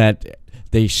feel that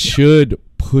they should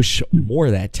push more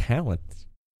of that talent.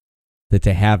 that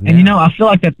they have now. And I feel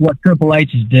like that's what Triple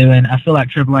H is doing. I feel like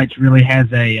Triple H really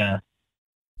has I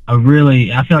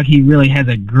feel like he really has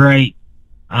a great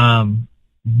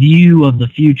view of the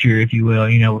future, if you will.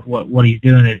 With what he's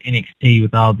doing at NXT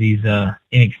with all these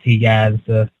NXT guys and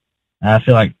stuff. I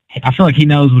feel like he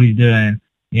knows what he's doing.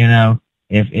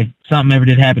 If something ever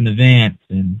did happen to Vince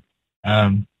and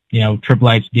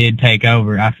Triple H did take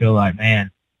over, I feel like,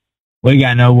 man, we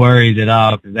got no worries at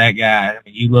all, because that guy,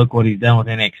 you look what he's done with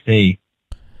NXT.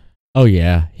 Oh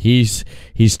yeah, he's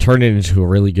turned it into a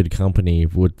really good company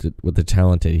with the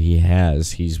talent that he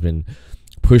has. He's been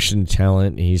pushing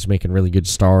talent. He's making really good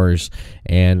stars,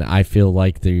 and I feel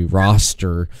like the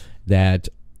roster that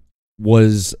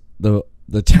was the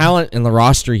talent and the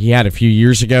roster he had a few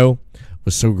years ago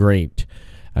was so great.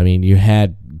 I mean, you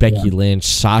had Becky Lynch,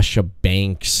 Sasha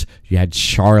Banks, you had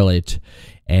Charlotte,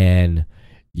 and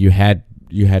you had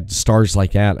stars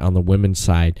like that on the women's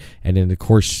side, and then of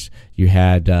course you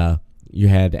had at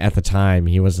the time,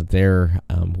 he wasn't there.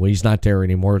 Well, he's not there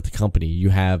anymore with the company. You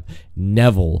have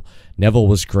Neville. Neville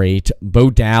was great. Bo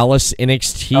Dallas,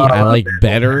 NXT, I like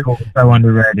better. So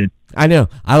underrated. I know.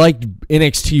 I like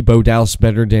NXT Bo Dallas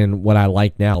better than what I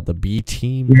like now. The B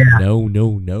team,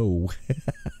 no.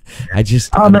 I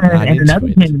just and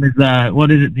another team is what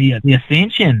is it? The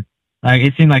Ascension. Like,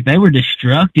 it seemed like they were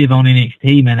destructive on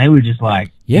NXT, man. They were just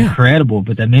like incredible.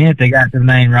 But the minute they got to the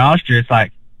main roster, it's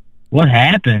like, what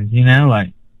happened? Yeah.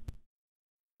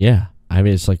 I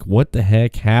mean, it's like, what the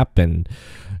heck happened?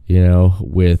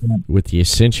 With the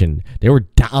Ascension, they were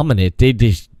dominant. They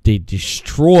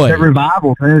destroyed the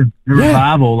Revival. The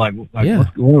Revival,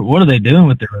 what are they doing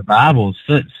with the Revival?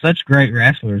 Such great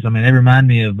wrestlers. I mean, they remind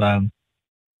me of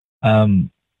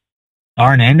Arn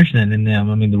Anderson and them.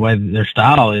 I mean, the way that their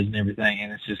style is and everything.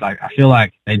 And it's just like, I feel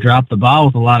like they drop the ball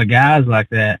with a lot of guys like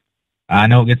that. I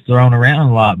know it gets thrown around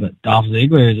a lot, but Dolph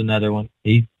Ziggler is another one.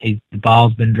 The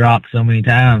ball's been dropped so many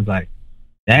times. Like,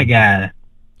 that guy,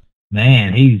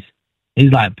 man, he's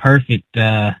like perfect.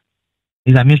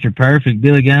 He's like Mr. Perfect.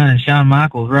 Billy Gunn and Shawn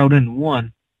Michaels rolled into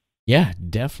one. Yeah,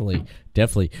 definitely.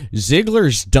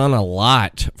 Ziggler's done a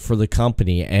lot for the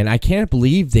company, and I can't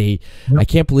believe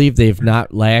they've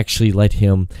not actually let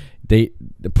him. They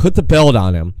put the belt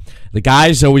on him. The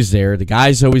guy's always there. The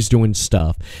guy's always doing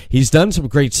stuff. He's done some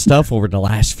great stuff over the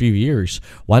last few years.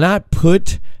 Why not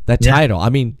put that title? I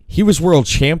mean, he was world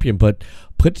champion, but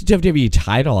put the WWE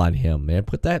title on him, man.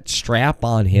 Put that strap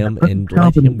on him and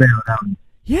let him.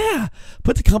 Yeah,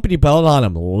 put the company belt on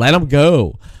him. Let him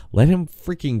go. Let him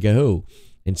freaking go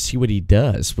and see what he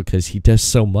does, because he does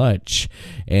so much.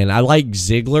 And I like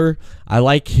Ziggler. I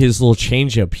like his little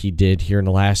changeup he did here in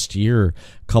the last year,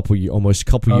 almost a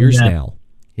couple years now.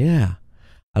 Yeah,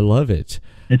 I love it.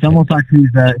 It's almost like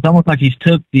he's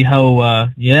took the whole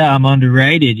I'm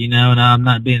underrated, and I'm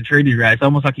not being treated right. It's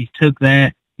almost like he's took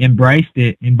that, embraced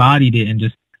it, embodied it, and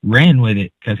just ran with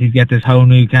it, because he's got this whole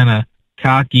new kind of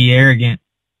cocky, arrogant,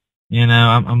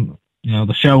 I'm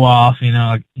the show off,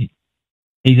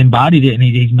 he's embodied it, and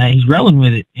he's rolling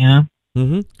with it,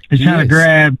 Mm-hmm. He's trying to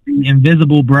grab the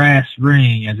invisible brass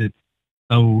ring, as it's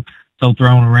so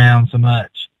thrown around so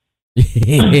much.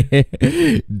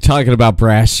 Talking about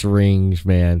brass rings,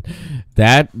 man,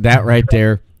 that right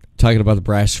there, talking about the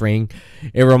brass ring,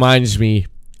 it reminds me,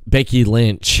 Becky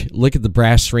Lynch. Look at the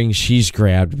brass ring she's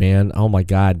grabbed, man. Oh my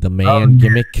God, the man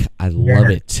gimmick. I love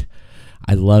it.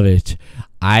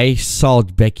 I saw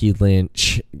Becky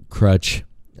Lynch, Krutch.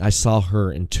 I saw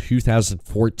her in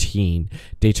 2014,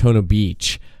 Daytona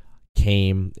Beach.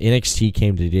 NXT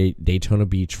came to Daytona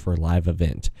Beach for a live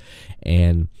event,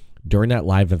 and during that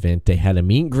live event, they had a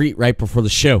meet and greet right before the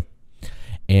show.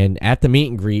 And at the meet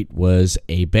and greet was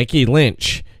a Becky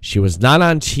Lynch. She was not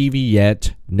on TV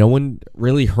yet. No one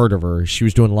really heard of her. She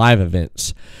was doing live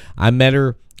events. I met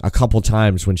her a couple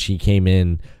times when she came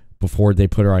in before they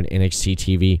put her on NXT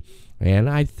TV. And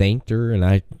I thanked her, and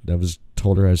I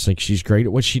told her, I was like, she's great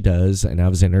at what she does, and I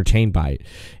was entertained by it.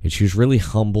 And she was really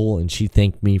humble, and she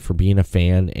thanked me for being a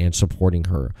fan and supporting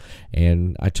her.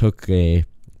 And I took a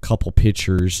couple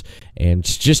pictures, and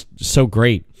it's just so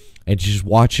great. And just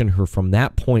watching her from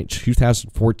that point,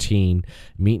 2014,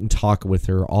 meet and talk with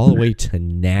her all the way to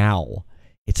now,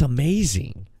 it's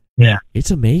amazing. Yeah. It's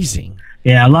amazing.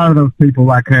 Yeah, a lot of those people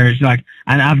like her. It's like,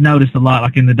 and I've noticed a lot,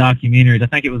 like in the documentaries. I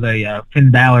think it was a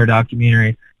Finn Balor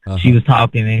documentary. She was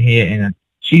talking and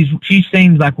she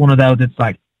seems like one of those that's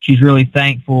like, she's really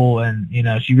thankful, and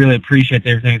she really appreciates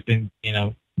everything that's been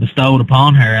bestowed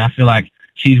upon her. And I feel like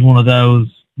she's one of the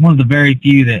very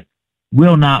few that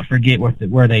will not forget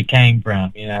where they came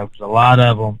from. Because a lot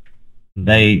of them,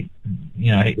 it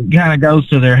kind of goes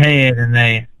to their head, and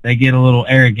they get a little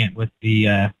arrogant with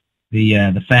the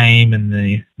the fame and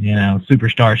the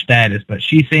superstar status, but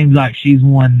she seems like she's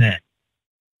one that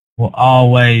will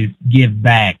always give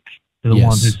back to the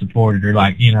ones who supported her,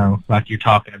 like you're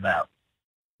talking about.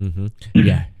 Mm-hmm.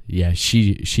 Yeah,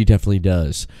 she definitely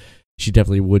does. She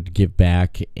definitely would give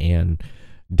back and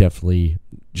definitely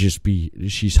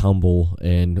she's humble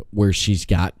and where she's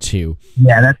got to.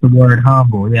 Yeah, that's the word,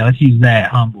 humble. Yeah, let's use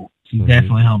that, humble. She's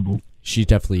definitely humble. She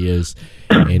definitely is.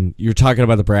 And you're talking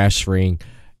about the brass ring.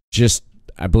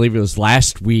 I believe it was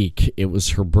last week, it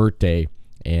was her birthday,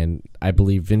 and I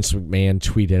believe Vince McMahon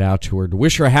tweeted out to her to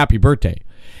wish her a happy birthday.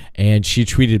 And she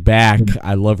tweeted back,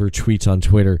 I love her tweets on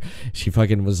Twitter. She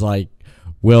fucking was like,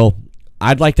 well,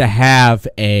 I'd like to have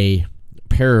a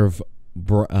pair of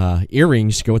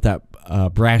earrings to go with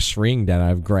that brass ring that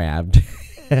I've grabbed.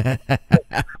 That's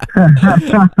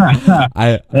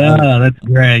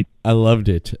great. I loved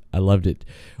it.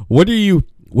 What are you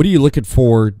looking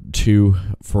forward to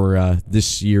for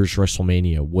this year's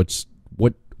WrestleMania?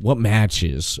 What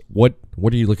matches? What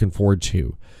are you looking forward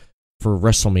to for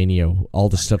WrestleMania? All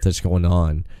the stuff that's going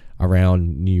on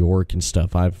around New York and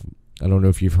stuff. I don't know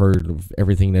if you've heard of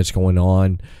everything that's going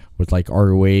on with like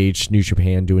ROH, New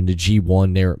Japan doing the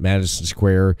G1 there at Madison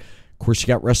Square. Of course, you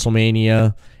got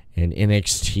WrestleMania and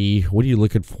NXT. What are you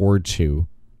looking forward to?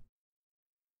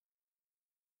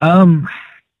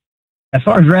 As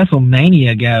far as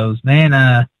WrestleMania goes, man,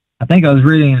 I think I was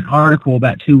reading an article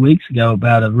about 2 weeks ago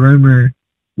about a rumor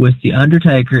with The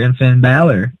Undertaker and Finn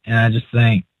Balor, and I just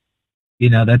think,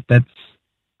 that's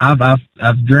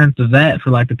I've dreamt of that for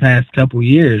like the past couple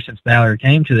years since Balor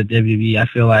came to the WWE. I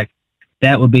feel like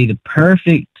that would be the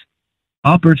perfect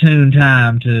opportune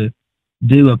time to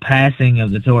do a passing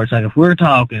of the torch. Like if we're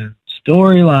talking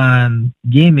storyline,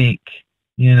 gimmick,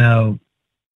 the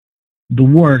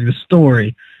work, the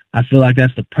story, I feel like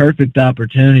that's the perfect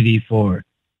opportunity for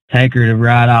Taker to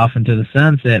ride off into the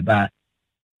sunset by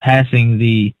passing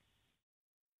the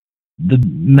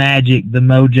magic, the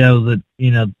mojo,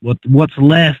 what's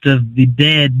left of the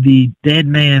dead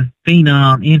man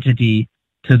phenom entity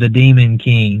to the Demon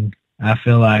King. I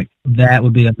feel like that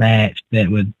would be a match that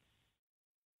would.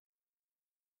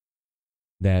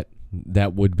 That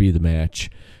would be the match.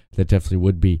 That definitely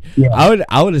would be. Yeah.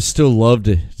 I would have still loved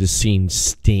to seen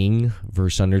Sting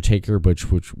versus Undertaker,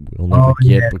 which we'll never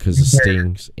get because of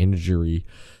Sting's injury.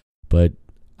 But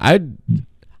I'd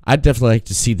definitely like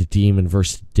to see the Demon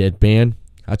versus Deadman.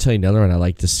 I'll tell you another one I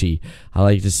like to see. I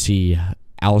like to see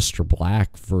Aleister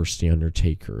Black versus the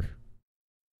Undertaker.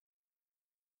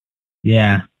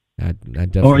 Yeah. I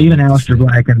definitely or even like Aleister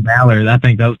Black and Balor. I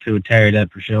think those two would tear it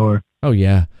up for sure. Oh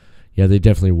yeah. Yeah, they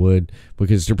definitely would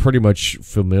because they're pretty much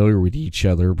familiar with each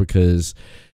other because,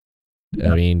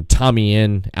 I mean, Tommy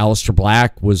and Aleister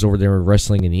Black was over there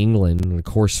wrestling in England, and of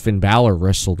course Finn Balor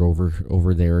wrestled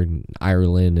over there in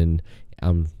Ireland, and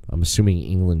I'm assuming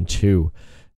England too.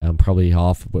 I'm probably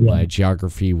off with my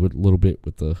geography with a little bit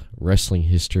with the wrestling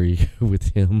history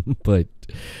with him, but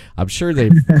I'm sure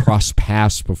they've crossed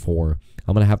paths before.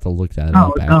 I'm going to have to look that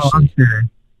up, actually. No, I'm sure.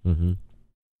 Mm-hmm.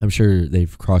 I'm sure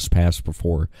they've crossed paths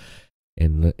before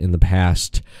in the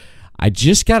past. I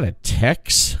just got a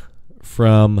text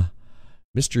from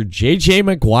Mr. JJ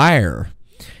Maguire,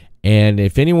 and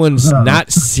if anyone's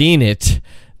not seen it,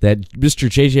 that Mr.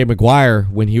 JJ Maguire,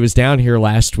 when he was down here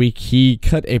last week, he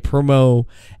cut a promo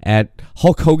at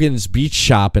Hulk Hogan's Beach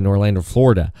Shop in Orlando,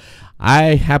 Florida.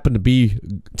 I happened to be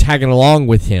tagging along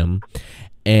with him,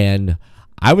 and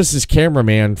I was his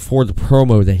cameraman for the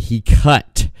promo that he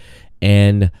cut,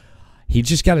 and he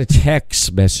just got a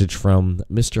text message from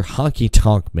Mr. Honky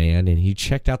Tonk Man, and he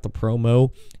checked out the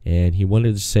promo, and he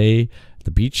wanted to say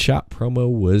the Beach Shop promo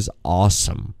was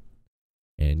awesome.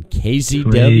 And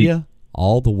KZW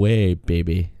all the way,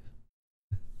 baby.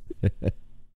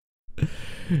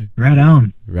 Right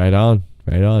on. Right on.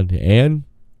 Right on. And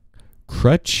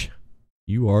Krutch,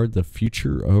 you are the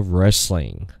future of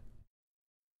wrestling.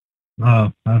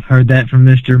 Oh, I've heard that from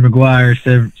Mr. Maguire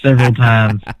several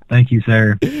times. Thank you,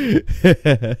 sir.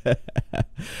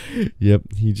 Yep,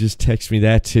 he just texted me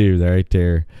that too, right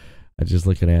there. I'm just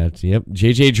looking at it. Yep,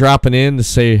 JJ dropping in to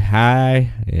say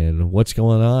hi and what's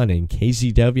going on, and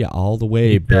KZW all the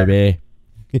way, baby.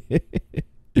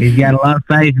 He's got a lot of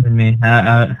faith in me.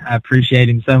 I appreciate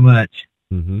him so much.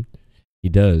 Mm-hmm. He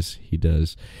does. He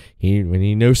does. When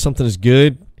he knows something is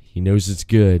good, he knows it's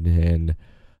good, and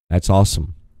that's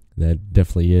awesome. That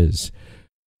definitely is.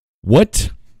 What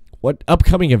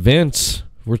upcoming events,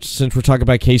 since we're talking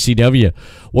about KCW,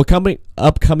 what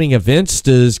upcoming events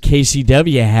does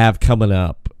KCW have coming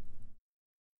up?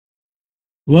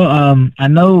 Well, I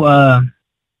know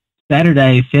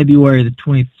Saturday, February the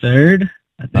 23rd,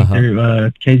 I think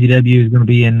KZW is going to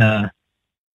be in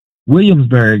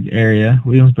Williamsburg area,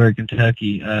 Williamsburg,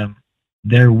 Kentucky.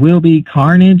 There will be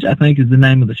Carnage, I think is the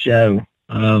name of the show.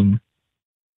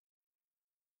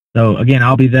 So again,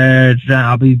 I'll be there.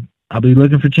 I'll be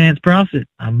looking for Chance Profit.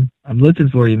 I'm looking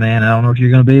for you, man. I don't know if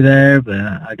you're going to be there, but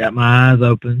I got my eyes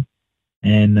open.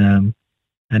 And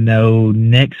I know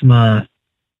next month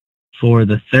for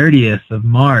the 30th of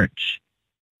March,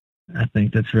 I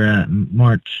think that's right,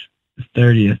 March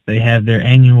 30th, they have their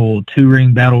annual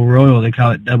 2-ring battle royal. They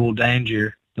call it Double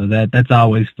Danger. So that's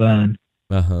always fun.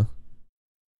 Uh-huh.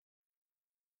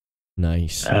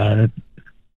 Nice.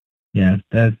 Yeah,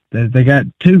 they got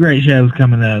 2 great shows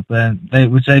coming up,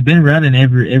 which they've been running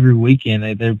every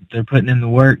weekend. They're putting in the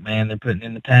work, man. They're putting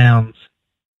in the towns.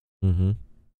 Mm-hmm.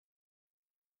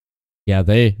 Yeah,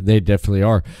 they definitely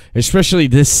are. Especially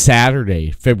this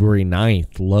Saturday, February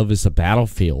 9th, Love is a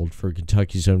Battlefield for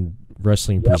Kentucky's Own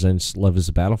Wrestling presents Love is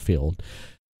a Battlefield.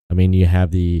 I mean, you have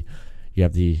the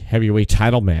heavyweight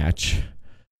title match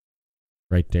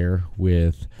right there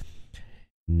with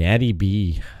Maddie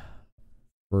B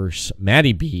versus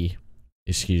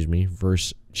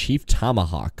Chief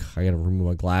Tomahawk. I gotta remove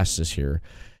my glasses here.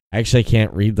 Actually, I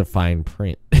can't read the fine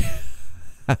print.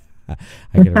 I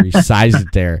gotta resize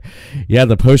it there. Yeah,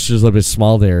 the poster's a little bit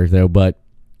small there, though. But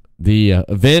the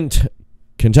event,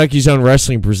 Kentucky's Own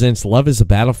Wrestling presents Love is a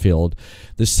Battlefield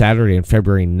this Saturday on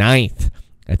February 9th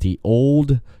at the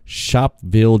Old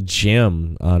Shopville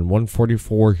Gym on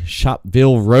 144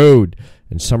 Shopville Road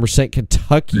in Somerset,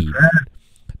 Kentucky.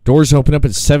 Doors open up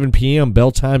at 7 p.m.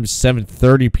 Bell time is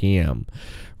 7:30 p.m.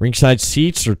 Ringside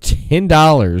seats are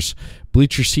 $10.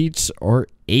 Bleacher seats are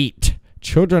 $8.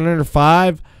 Children under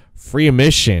 5, free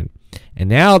admission. And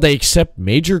now they accept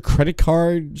major credit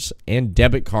cards and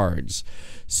debit cards.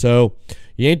 So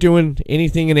you ain't doing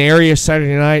anything in the area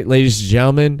Saturday night, ladies and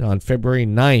gentlemen, on February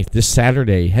 9th, this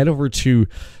Saturday. Head over to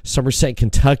Somerset,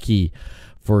 Kentucky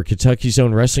for Kentucky's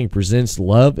Own Wrestling presents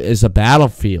Love is a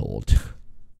Battlefield.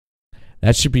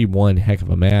 That should be one heck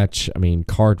of a match. I mean,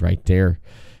 card right there.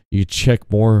 You check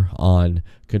more on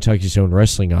Kentucky's Own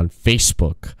Wrestling on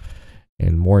Facebook,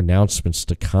 and more announcements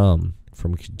to come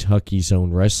from Kentucky's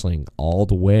Own Wrestling all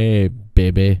the way,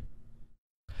 baby.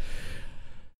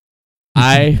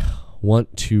 I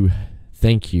want to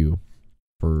thank you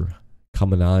for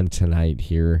coming on tonight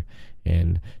here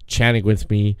and chatting with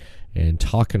me and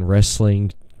talking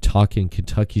wrestling, talking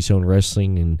Kentucky's Own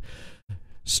Wrestling, and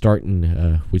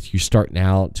starting with you starting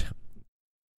out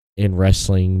in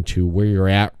wrestling to where you're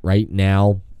at right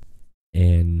now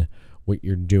and what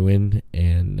you're doing.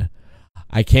 And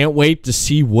I can't wait to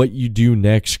see what you do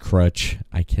next, Krutch.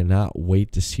 I cannot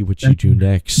wait to see what you do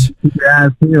next. Keep your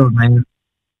eyes peeled, man.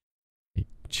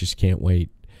 Just can't wait.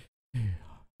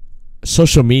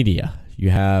 Social media.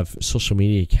 You have social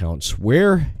media accounts.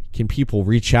 Where can people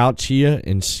reach out to you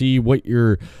and see what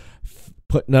you're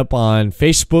putting up on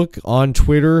Facebook, on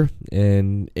Twitter,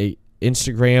 and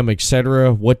Instagram,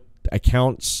 etc.? What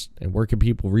accounts and where can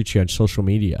people reach you on social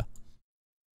media?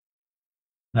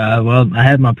 Well, I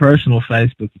have my personal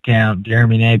Facebook account,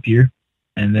 Jeremy Napier,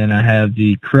 and then I have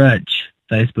the Krutch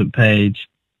Facebook page.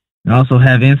 I also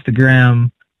have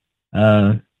Instagram,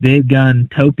 Big Gun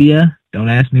Topia. Don't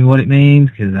ask me what it means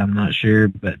because I'm not sure,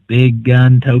 but Big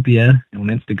Gun Topia on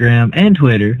Instagram and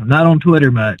Twitter. I'm not on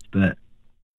Twitter much, but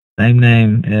same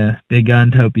name, Big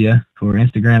Gun Topia for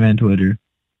Instagram and Twitter.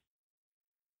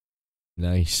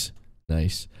 Nice.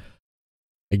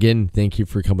 Again, thank you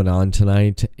for coming on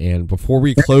tonight. And before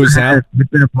we close out, it's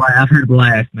been a blast. I've heard a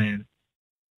blast, man.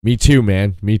 Me too,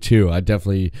 man. Me too. I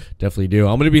definitely do.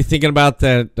 I'm going to be thinking about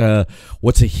that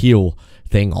what's a heel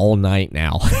thing all night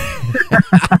now.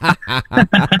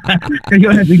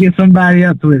 You'll have to get somebody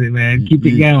up with it, man. Keep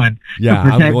it going. Yeah,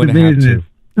 I'm going to have to.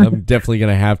 I'm definitely going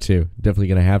to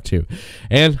have to.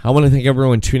 And I want to thank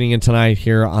everyone tuning in tonight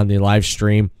here on the live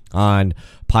stream on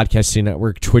Podcasting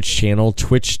Network Twitch channel,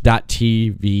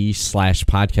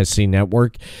 twitch.tv/Podcasting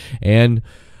Network. And,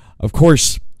 of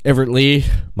course, Everett Lee,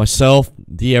 myself,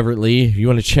 the Everett Lee. If you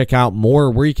want to check out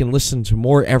more, where you can listen to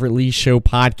more Everett Lee Show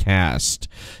podcast,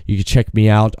 you can check me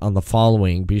out on the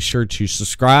following. Be sure to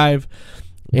subscribe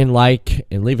and like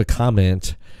and leave a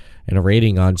comment and a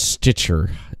rating on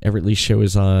Stitcher. Everett Lee Show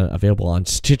is available on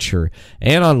Stitcher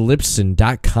and on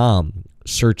Libsyn.com.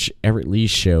 Search Everett Lee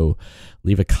Show.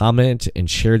 Leave a comment and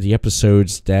share the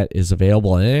episodes that is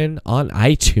available and on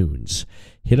iTunes.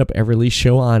 Hit up Everett Lee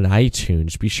Show on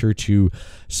iTunes. Be sure to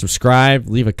subscribe,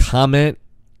 leave a comment,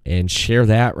 and share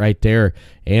that right there,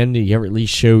 and the Everett Lee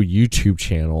Show YouTube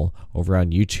channel over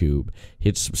on YouTube.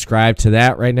 Hit subscribe to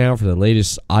that right now for the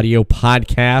latest audio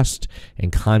podcast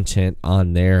and content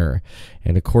on there.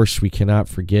 And of course, we cannot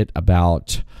forget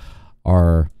about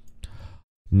our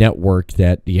network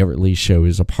that the Everett Lee Show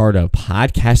is a part of,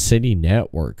 Podcast City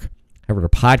Network. Head over to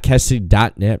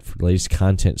podcastcity.net for the latest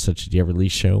content such as the Everett Lee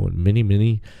Show and many,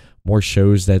 many more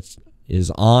shows that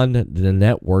is on the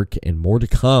network and more to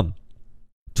come.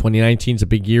 2019 is a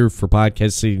big year for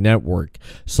Podcast City Network,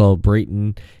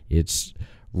 celebrating its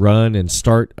run and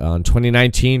start on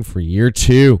 2019 for year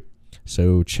 2.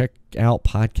 So check out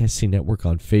Podcast City Network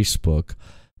on Facebook,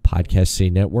 Podcast City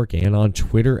Network, and on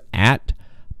Twitter at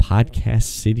Podcast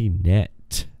City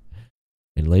Net.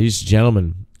 And ladies and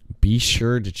gentlemen, be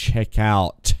sure to check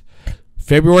out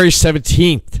February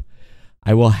 17th.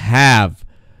 I will have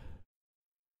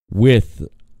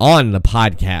on the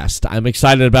podcast. I'm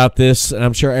excited about this, and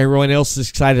I'm sure everyone else is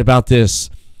excited about this.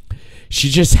 She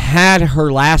just had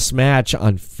her last match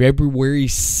on February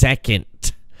 2nd.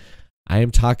 I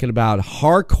am talking about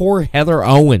Hardcore Heather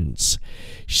Owens.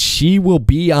 She will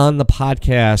be on the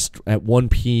podcast at 1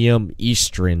 p.m.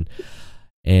 Eastern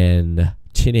and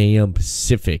 10 a.m.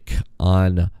 Pacific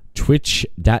on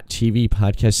twitch.tv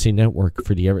Podcast City Network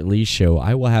for the Everett Lee Show.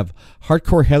 I will have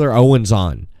Hardcore Heather Owens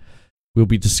on. We'll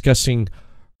be discussing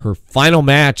her final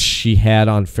match she had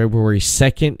on February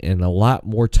 2nd and a lot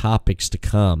more topics to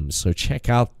come. So check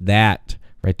out that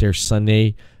right there,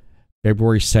 Sunday,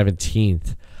 February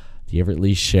 17th, the Everett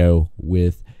Lee Show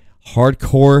with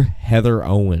Hardcore Heather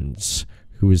Owens,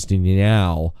 who is the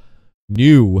now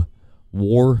new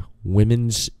War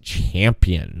Women's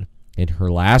Champion in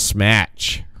her last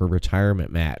match, her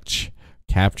retirement match,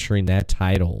 capturing that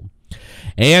title.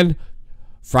 And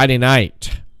Friday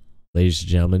night, ladies and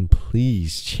gentlemen,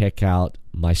 please check out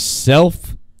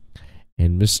myself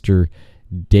and Mr.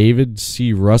 David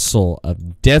C. Russell of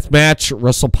Deathmatch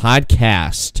Russell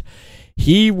Podcast.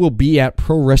 He will be at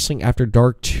Pro Wrestling After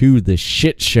Dark 2, the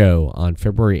shit show, on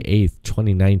February 8th,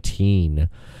 2019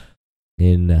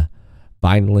 in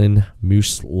Vineland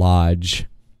Moose Lodge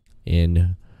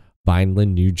in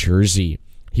Vineland, New Jersey.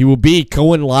 He will be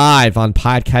going live on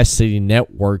Podcast City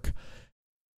Network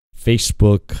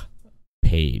Facebook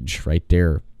page right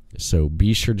there. So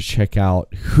be sure to check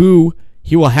out who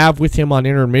he will have with him on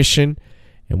intermission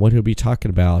and what he'll be talking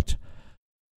about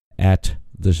at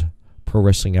the Pro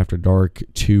Wrestling After Dark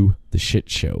 2, the shit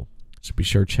show. So be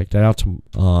sure to check that out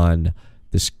on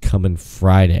this coming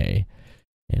Friday.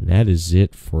 And that is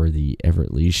it for the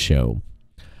Everett Lee Show.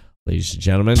 Ladies and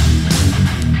gentlemen,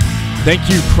 thank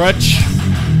you, Krutch,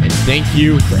 and thank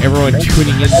you for everyone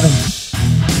tuning in.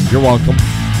 You're welcome.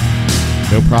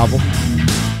 No problem.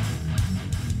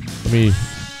 Let me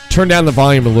turn down the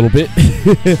volume a little bit.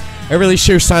 Everett Lee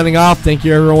Show signing off. Thank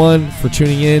you, everyone, for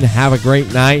tuning in. Have a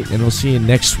great night, and we'll see you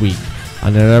next week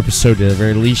on another episode of the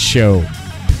Everett Lee Show.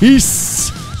 Peace.